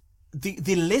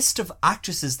 The list of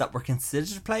actresses that were considered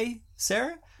to play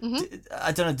Sarah.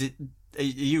 I don't know. Are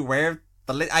you aware of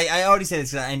the list? I already say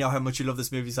this because I know how much you love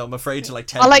this movie, so I'm afraid to like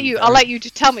tell. I'll let you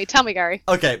tell me, Gary.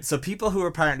 Okay, so people who were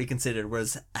apparently considered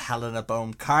was Helena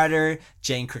Bonham Carter,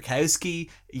 Jane Krakowski,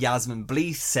 Yasmin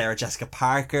Bleeth, Sarah Jessica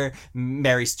Parker,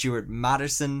 Mary Stuart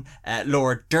Matterson,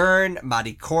 Laura Dern,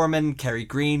 Maddie Corman, Kerry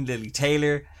Green, Lily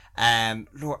Taylor.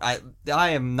 Lord, I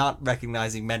am not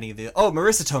recognizing many of the.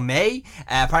 Marissa Tomei.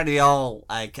 Apparently, they all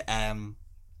like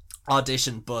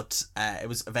auditioned, but it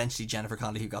was eventually Jennifer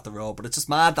Connelly who got the role. But it's just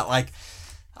mad that like.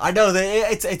 I know that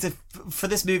it's a for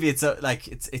this movie it's a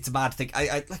mad to think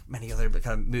I like many other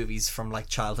kind of movies from like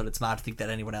childhood, it's mad to think that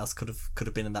anyone else could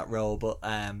have been in that role, but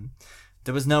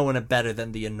there was no one better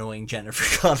than the annoying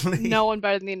Jennifer Connelly. No one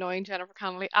better than the annoying Jennifer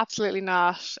Connelly, absolutely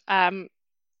not.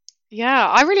 Yeah,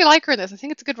 I really like her in this. I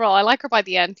think it's a good role. I like her by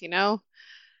the end, you know.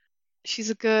 She's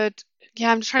a good. Yeah,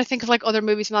 I'm just trying to think of like other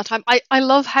movies from that time. I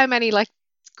love how many like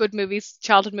good movies,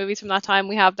 childhood movies from that time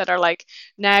we have that are like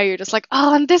now you're just like,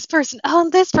 and this person.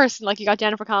 Like you got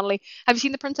Jennifer Connelly. Have you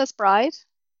seen The Princess Bride?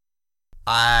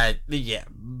 Yeah,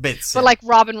 bits. But like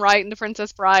Robin Wright and The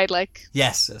Princess Bride, like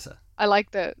yes. I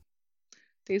like that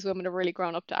these women have really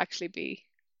grown up to actually be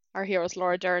our heroes.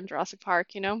 Laura Dern, Jurassic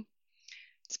Park, you know.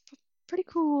 It's pretty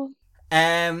cool.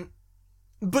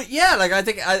 But yeah, like I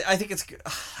think it's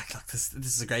like, look, this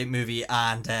is a great movie,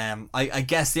 and I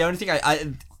guess the only thing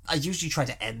I I usually try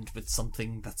to end with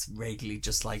something that's vaguely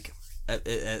just like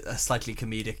a slightly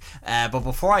comedic. But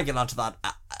before I get onto that,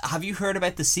 have you heard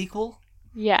about the sequel?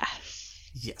 Yes.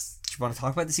 Yes. Do you want to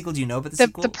talk about the sequel? Do you know about the The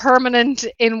sequel? the permanent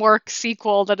in-work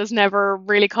sequel that has never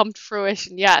really come to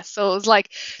fruition. Yeah. So it was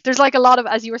like there's like a lot of,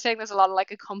 as you were saying, there's a lot of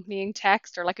like accompanying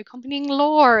text or like accompanying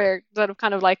lore that have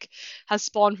kind of like has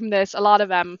spawned from this. A lot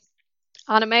of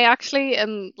anime actually,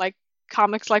 and like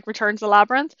comics like Return to the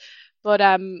Labyrinth. But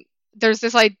there's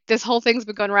this like this whole thing's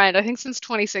been going around, I think since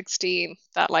 2016,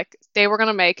 that like they were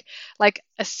gonna make like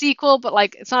a sequel, but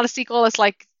like it's not a sequel, it's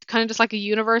like kind of just like a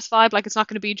universe vibe. Like it's not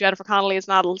going to be Jennifer Connelly, it's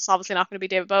obviously not going to be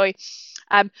David Bowie.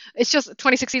 It's just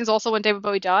 2016 is also when David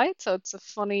Bowie died, so it's a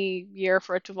funny year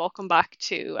for it to all come back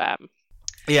to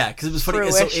Yeah, because it was funny.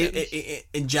 So fruition.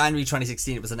 in January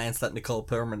 2016, it was announced that Nicole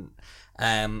Perman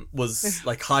was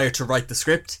like hired to write the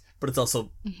script, but it's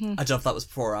also I don't know if that was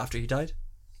before or after he died.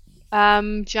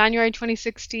 January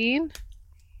 2016.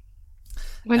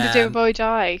 When did David Bowie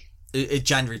die?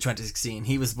 January 2016.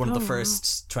 He was one of the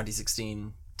first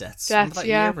 2016 deaths. Remember that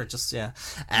yeah. year? Or just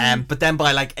but then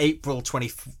by like April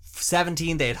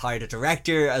 2017, they had hired a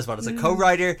director as well as a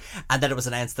co-writer, and then it was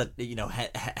announced that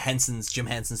Jim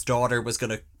Henson's daughter was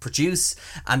going to produce,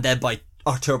 and then by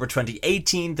October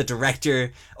 2018, the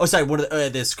director, one of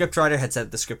the scriptwriter had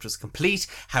said the script was complete.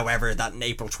 However, that in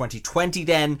April 2020,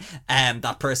 then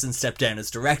that person stepped down as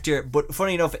director. But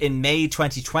funny enough, in May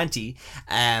 2020,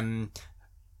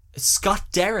 Scott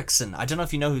Derrickson, I don't know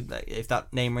if you know if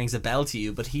that name rings a bell to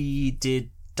you, but he did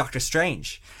Doctor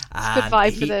Strange. Good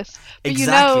vibe for this. But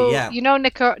exactly, you know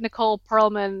Nicole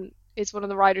Perlman is one of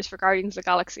the writers for Guardians of the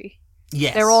Galaxy.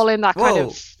 Yes. They're all in that kind Whoa.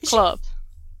 of club.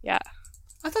 Yeah.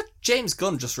 I thought James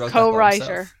Gunn just wrote that by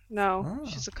Co-writer. himself. No, Oh.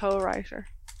 she's a co-writer.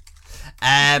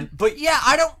 But yeah,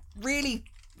 I don't really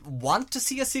want to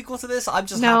see a sequel to this. I'm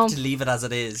just No. happy to leave it as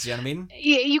it is. You know what I mean?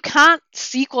 You can't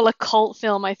sequel a cult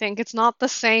film, I think. It's not the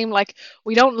same. Like,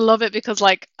 we don't love it because,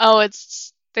 like, oh,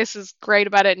 this is great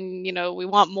about it, and, we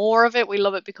want more of it. We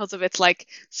love it because of its, like,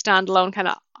 standalone kind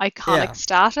of iconic Yeah.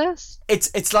 status.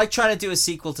 It's like trying to do a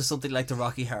sequel to something like the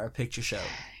Rocky Horror Picture Show,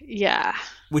 Yeah.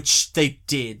 which they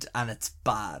did, and it's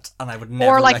bad, and I would never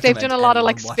Or, like, they've done recommend a lot of,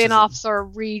 like, anyone watches it. spin-offs or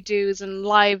redos and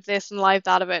live this and live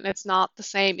that of it, and it's not the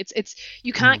same. It's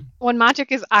you can't, when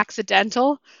magic is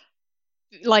accidental,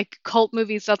 like, cult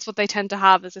movies, that's what they tend to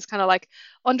have, is this kind of, like,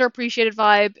 underappreciated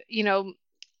vibe,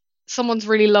 someone's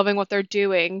really loving what they're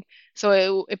doing,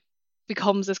 so it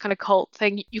becomes this kind of cult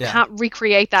thing. You Yeah. can't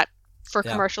recreate that for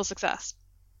Yeah. commercial success.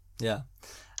 Yeah.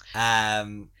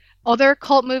 Other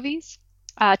cult movies,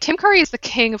 Tim Curry is the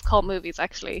king of cult movies,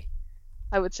 actually,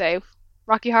 I would say.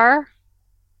 Rocky Horror,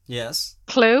 Yes.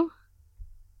 Clue.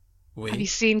 We. Have you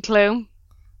seen Clue?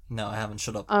 No, I haven't.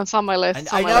 Shut up. Oh, it's on my list.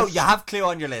 It's I on my know list. you have Clue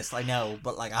on your list. I know,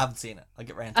 but like I haven't seen it. I'll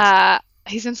get round to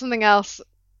it. He's in something else.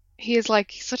 He is like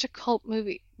he's such a cult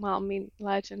movie. Well, I mean,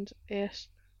 Legend. It.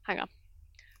 Hang on.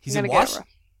 He's I'm in gonna get what?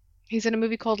 it. He's in a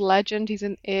movie called Legend. He's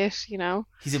in It.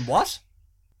 He's in what?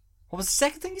 What was the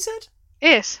second thing you said?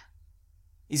 It.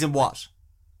 He's in what?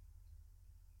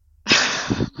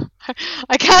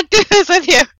 I can't do this with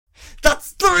you.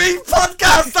 That's 3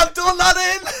 podcasts I've done that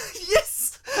in!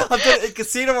 Yes! I've done a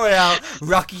Casino Royale,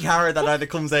 Rocky Horror that either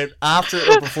comes out after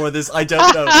or before this, I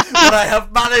don't know. But I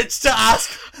have managed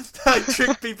to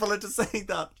trick people into saying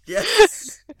that.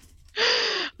 Yes!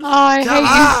 Oh, I Come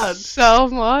hate on. you so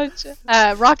much.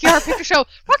 Rocky Horror Picture Show.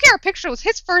 Rocky Horror Picture Show was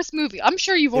his first movie. I'm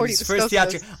sure you've already His discussed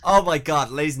first theatre. this. Oh my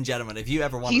god, ladies and gentlemen, if you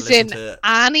ever want He's to listen in to...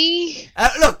 Annie,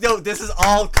 Look, no, this is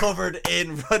all covered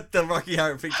in the Rocky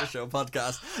Horror Picture Show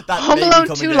podcast. That Home may be Alone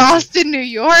coming 2 out Lost in New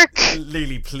York,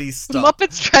 Lily, please stop.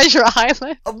 Muppets Treasure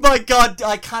Island. Oh my god,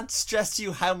 I can't stress to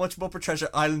you how much Muppet Treasure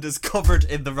Island is covered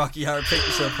in the Rocky Horror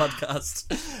Picture Show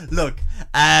podcast. Look,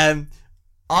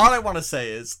 all I want to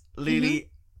say is, Lily,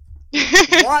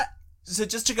 what? So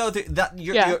just to go through that,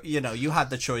 you had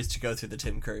the choice to go through the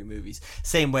Tim Curry movies,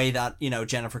 same way that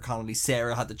Jennifer Connelly,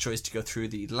 Sarah had the choice to go through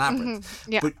the Labyrinth.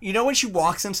 Yeah. But when she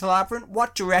walks into the Labyrinth,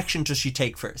 what direction does she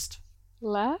take first?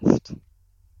 Left?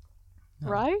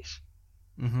 Right?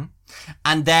 Mm-hmm.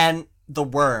 And then the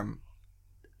worm.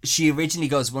 She originally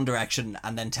goes one direction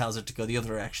and then tells her to go the other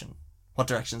direction. What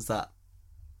direction is that?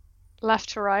 Left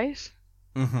to right?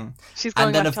 Mm-hmm. She's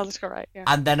going then left, if- tells her to go right. Yeah.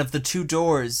 And then of the 2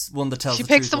 doors, one that tells She the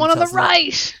picks truth, the one on the tells lie.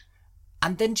 right.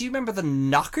 And then do you remember the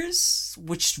knockers?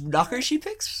 Which knocker she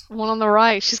picks? One on the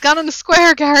right. She's gone in the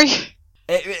square, Gary.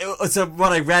 So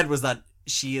what I read was that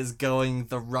she is going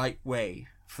the right way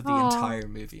for the Aw. entire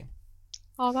movie.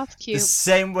 Oh, that's The cute.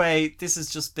 same way this has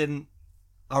just been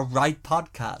a right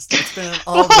podcast. It's been an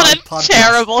all What right a podcast.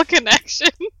 terrible connection.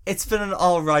 It's been an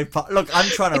alright look, I'm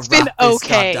trying to It's been wrap this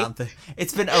okay. goddamn thing.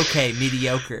 It's been okay,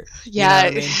 mediocre. Yeah, You know what I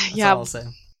mean? That's yeah. all I'll say.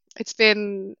 It's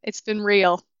been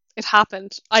real. It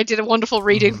happened. I did a wonderful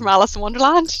reading from Alice in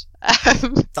Wonderland.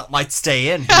 That might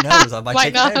stay in. Who knows? I might Might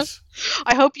take not. it out.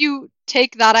 I hope you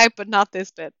take that out, but not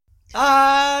this bit.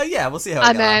 Yeah, we'll see how.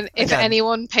 And we get on. then, if Again,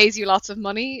 anyone pays you lots of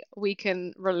money, we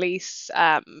can release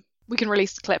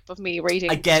the clip of me reading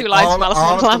again, 2 lines all from Alice in of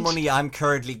the Wonderland. money I'm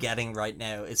currently getting right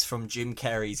now is from Jim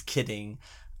Carrey's Kidding,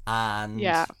 and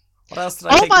Yeah. what else did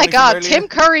I Oh take my away from God, earlier? Tim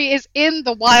Curry is in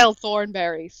The Wild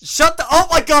Thornberries. Shut the. Oh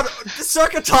my God,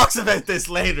 Circa talks about this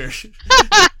later.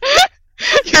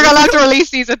 You're gonna have to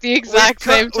release these at the exact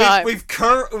same time. We've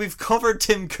covered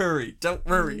Tim Curry. Don't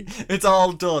worry, it's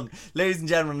all done, ladies and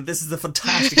gentlemen. This is a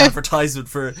fantastic advertisement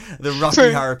for the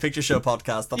Rocky Horror Picture Show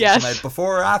podcast that'll Yes. come out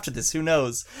before or after this. Who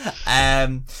knows? But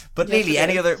Yes, Lily, it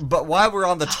any is. other? But while we're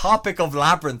on the topic of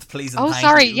Labyrinth, please and Oh, thank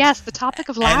sorry. you, Yes, the topic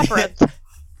of Labyrinth.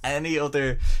 Any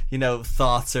other,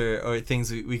 thoughts or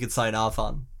things we could sign off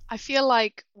on? I feel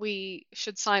like we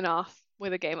should sign off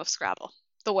with a game of Scrabble,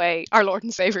 the way our Lord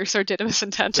and Savior Sir Didymus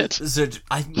intended. It's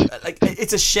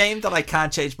a shame that I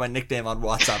can't change my nickname on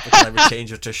WhatsApp because I would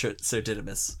change it to Sir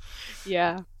Didymus.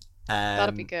 Yeah,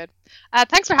 that'd be Um, good.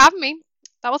 Thanks for having me.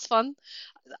 That was fun.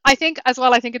 I think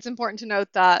it's important to note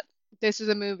that this is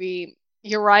a movie.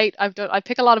 You're right. I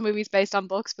pick a lot of movies based on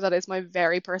books, but that is my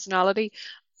very personality.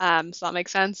 So that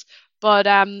makes sense. But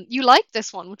you liked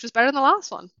this one, which was better than the last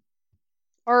one.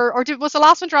 Or was the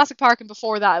last one Jurassic Park, and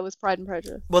before that it was Pride and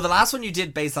Prejudice? Well, the last one you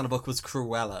did based on a book was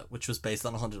Cruella, which was based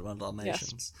on 101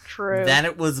 Dalmatians. True. Then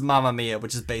it was Mamma Mia,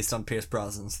 which is based on Pierce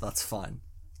Brosnan, so that's fine.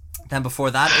 Then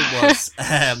before that it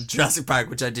was Jurassic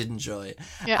Park, which I did enjoy.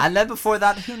 Yeah. And then before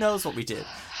that, who knows what we did.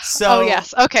 So Oh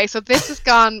yes. Okay, so this has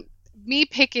gone me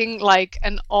picking like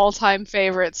an all-time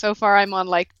favorite. So far I'm on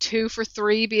like 2 for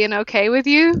 3 being okay with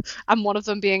you, and one of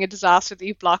them being a disaster that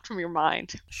you've blocked from your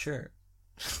mind. Sure.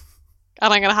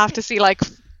 And I'm gonna have to see like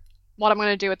what I'm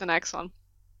gonna do with the next one.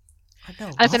 I know.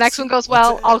 And if the next one goes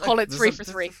well, I'll call it 3 for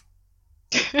 3.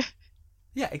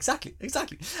 Yeah, exactly.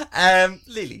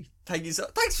 Lily, thanks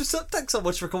so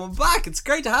much for coming back. It's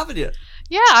great to have you.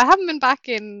 Yeah, I haven't been back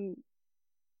in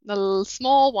a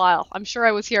small while. I'm sure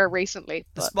I was here recently, A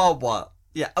but small while.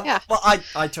 Yeah. Yeah. Well,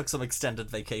 I took some extended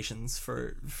vacations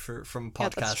from Yeah,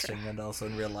 that's podcasting and also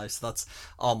in real life, so that's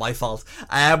all my fault.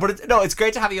 But it's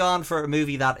great to have you on for a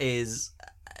movie that is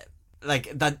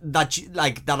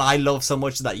that I love so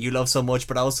much, that you love so much,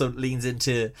 but also leans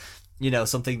into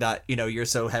something that you're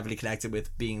so heavily connected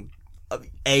with, being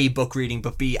A, book reading,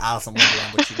 but B, Alice in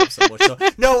Wonderland, which you love so much. So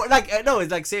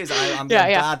it's like seriously, I'm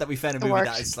glad that we found a It movie works.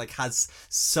 that is like has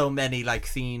so many like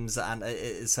themes and it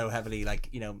is so heavily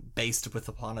based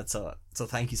upon it. So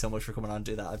thank you so much for coming on and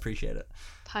do that. I appreciate it.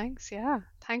 thanks, yeah.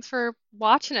 Thanks for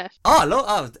watching it.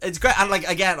 It's great. And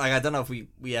again, I don't know if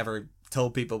we ever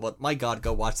told people, but my God,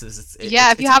 go watch this. If you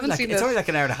it's haven't only seen it's this. only like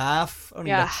an hour and a half.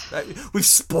 Yeah. We've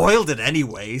spoiled it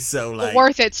anyway, so But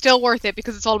worth it, still worth it,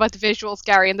 because it's all about the visuals,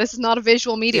 Gary, and this is not a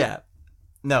visual medium. yeah.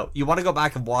 No, you want to go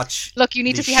back and watch. Look, you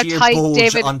need the to see how sheer tight bulge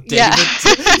David. on Yeah.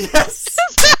 Yes.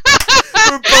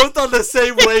 We're both on the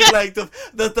same wavelength of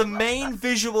that. The main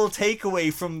visual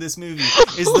takeaway from this movie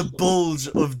is the bulge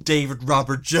of David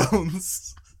Robert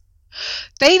Jones.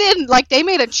 They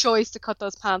made a choice to cut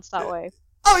those pants that way.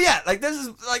 Oh yeah, this is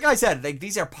like I said,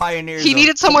 these are pioneers. He of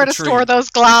needed somewhere to puppetry. store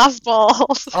those glass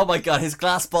balls. Oh my God, his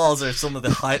glass balls are some of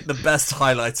the best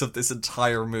highlights of this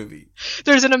entire movie.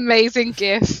 There's an amazing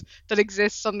GIF that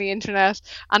exists on the internet,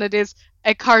 and it is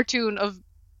a cartoon of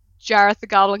Jareth the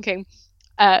Goblin King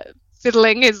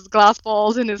fiddling his glass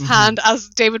balls in his hand as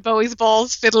David Bowie's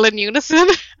balls fiddle in unison,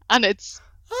 and it's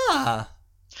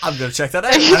I'm gonna check that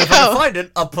out. There you And if I go. can find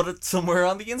it, I'll put it somewhere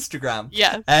on the Instagram.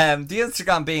 yeah. The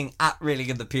Instagram being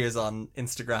 @ReallyGoodThePeers on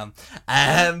Instagram.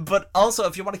 But also,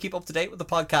 if you want to keep up to date with the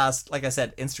podcast, like I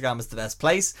said, Instagram is the best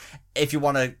place. If you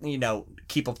want to,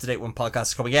 keep up to date when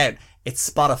podcasts are coming out, it's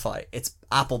Spotify, it's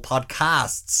Apple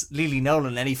Podcasts. Lily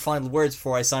Nolan, any final words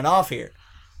before I sign off here?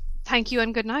 Thank you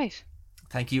and good night.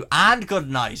 Thank you and good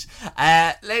night,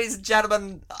 ladies and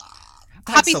gentlemen. Thanks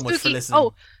Happy so much for spooky. listening.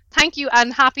 Oh, thank you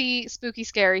and happy spooky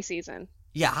scary season.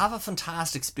 Yeah, have a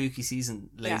fantastic spooky season,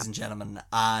 ladies Yeah. and gentlemen,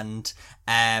 and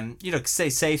stay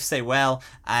safe, stay well.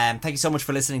 Thank you so much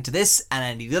for listening to this and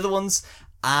any of the other ones.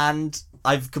 And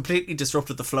I've completely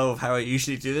disrupted the flow of how I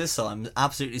usually do this, so I'm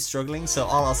absolutely struggling. So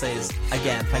all I'll say is,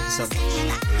 again, thank you so much.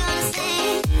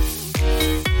 Goodbye.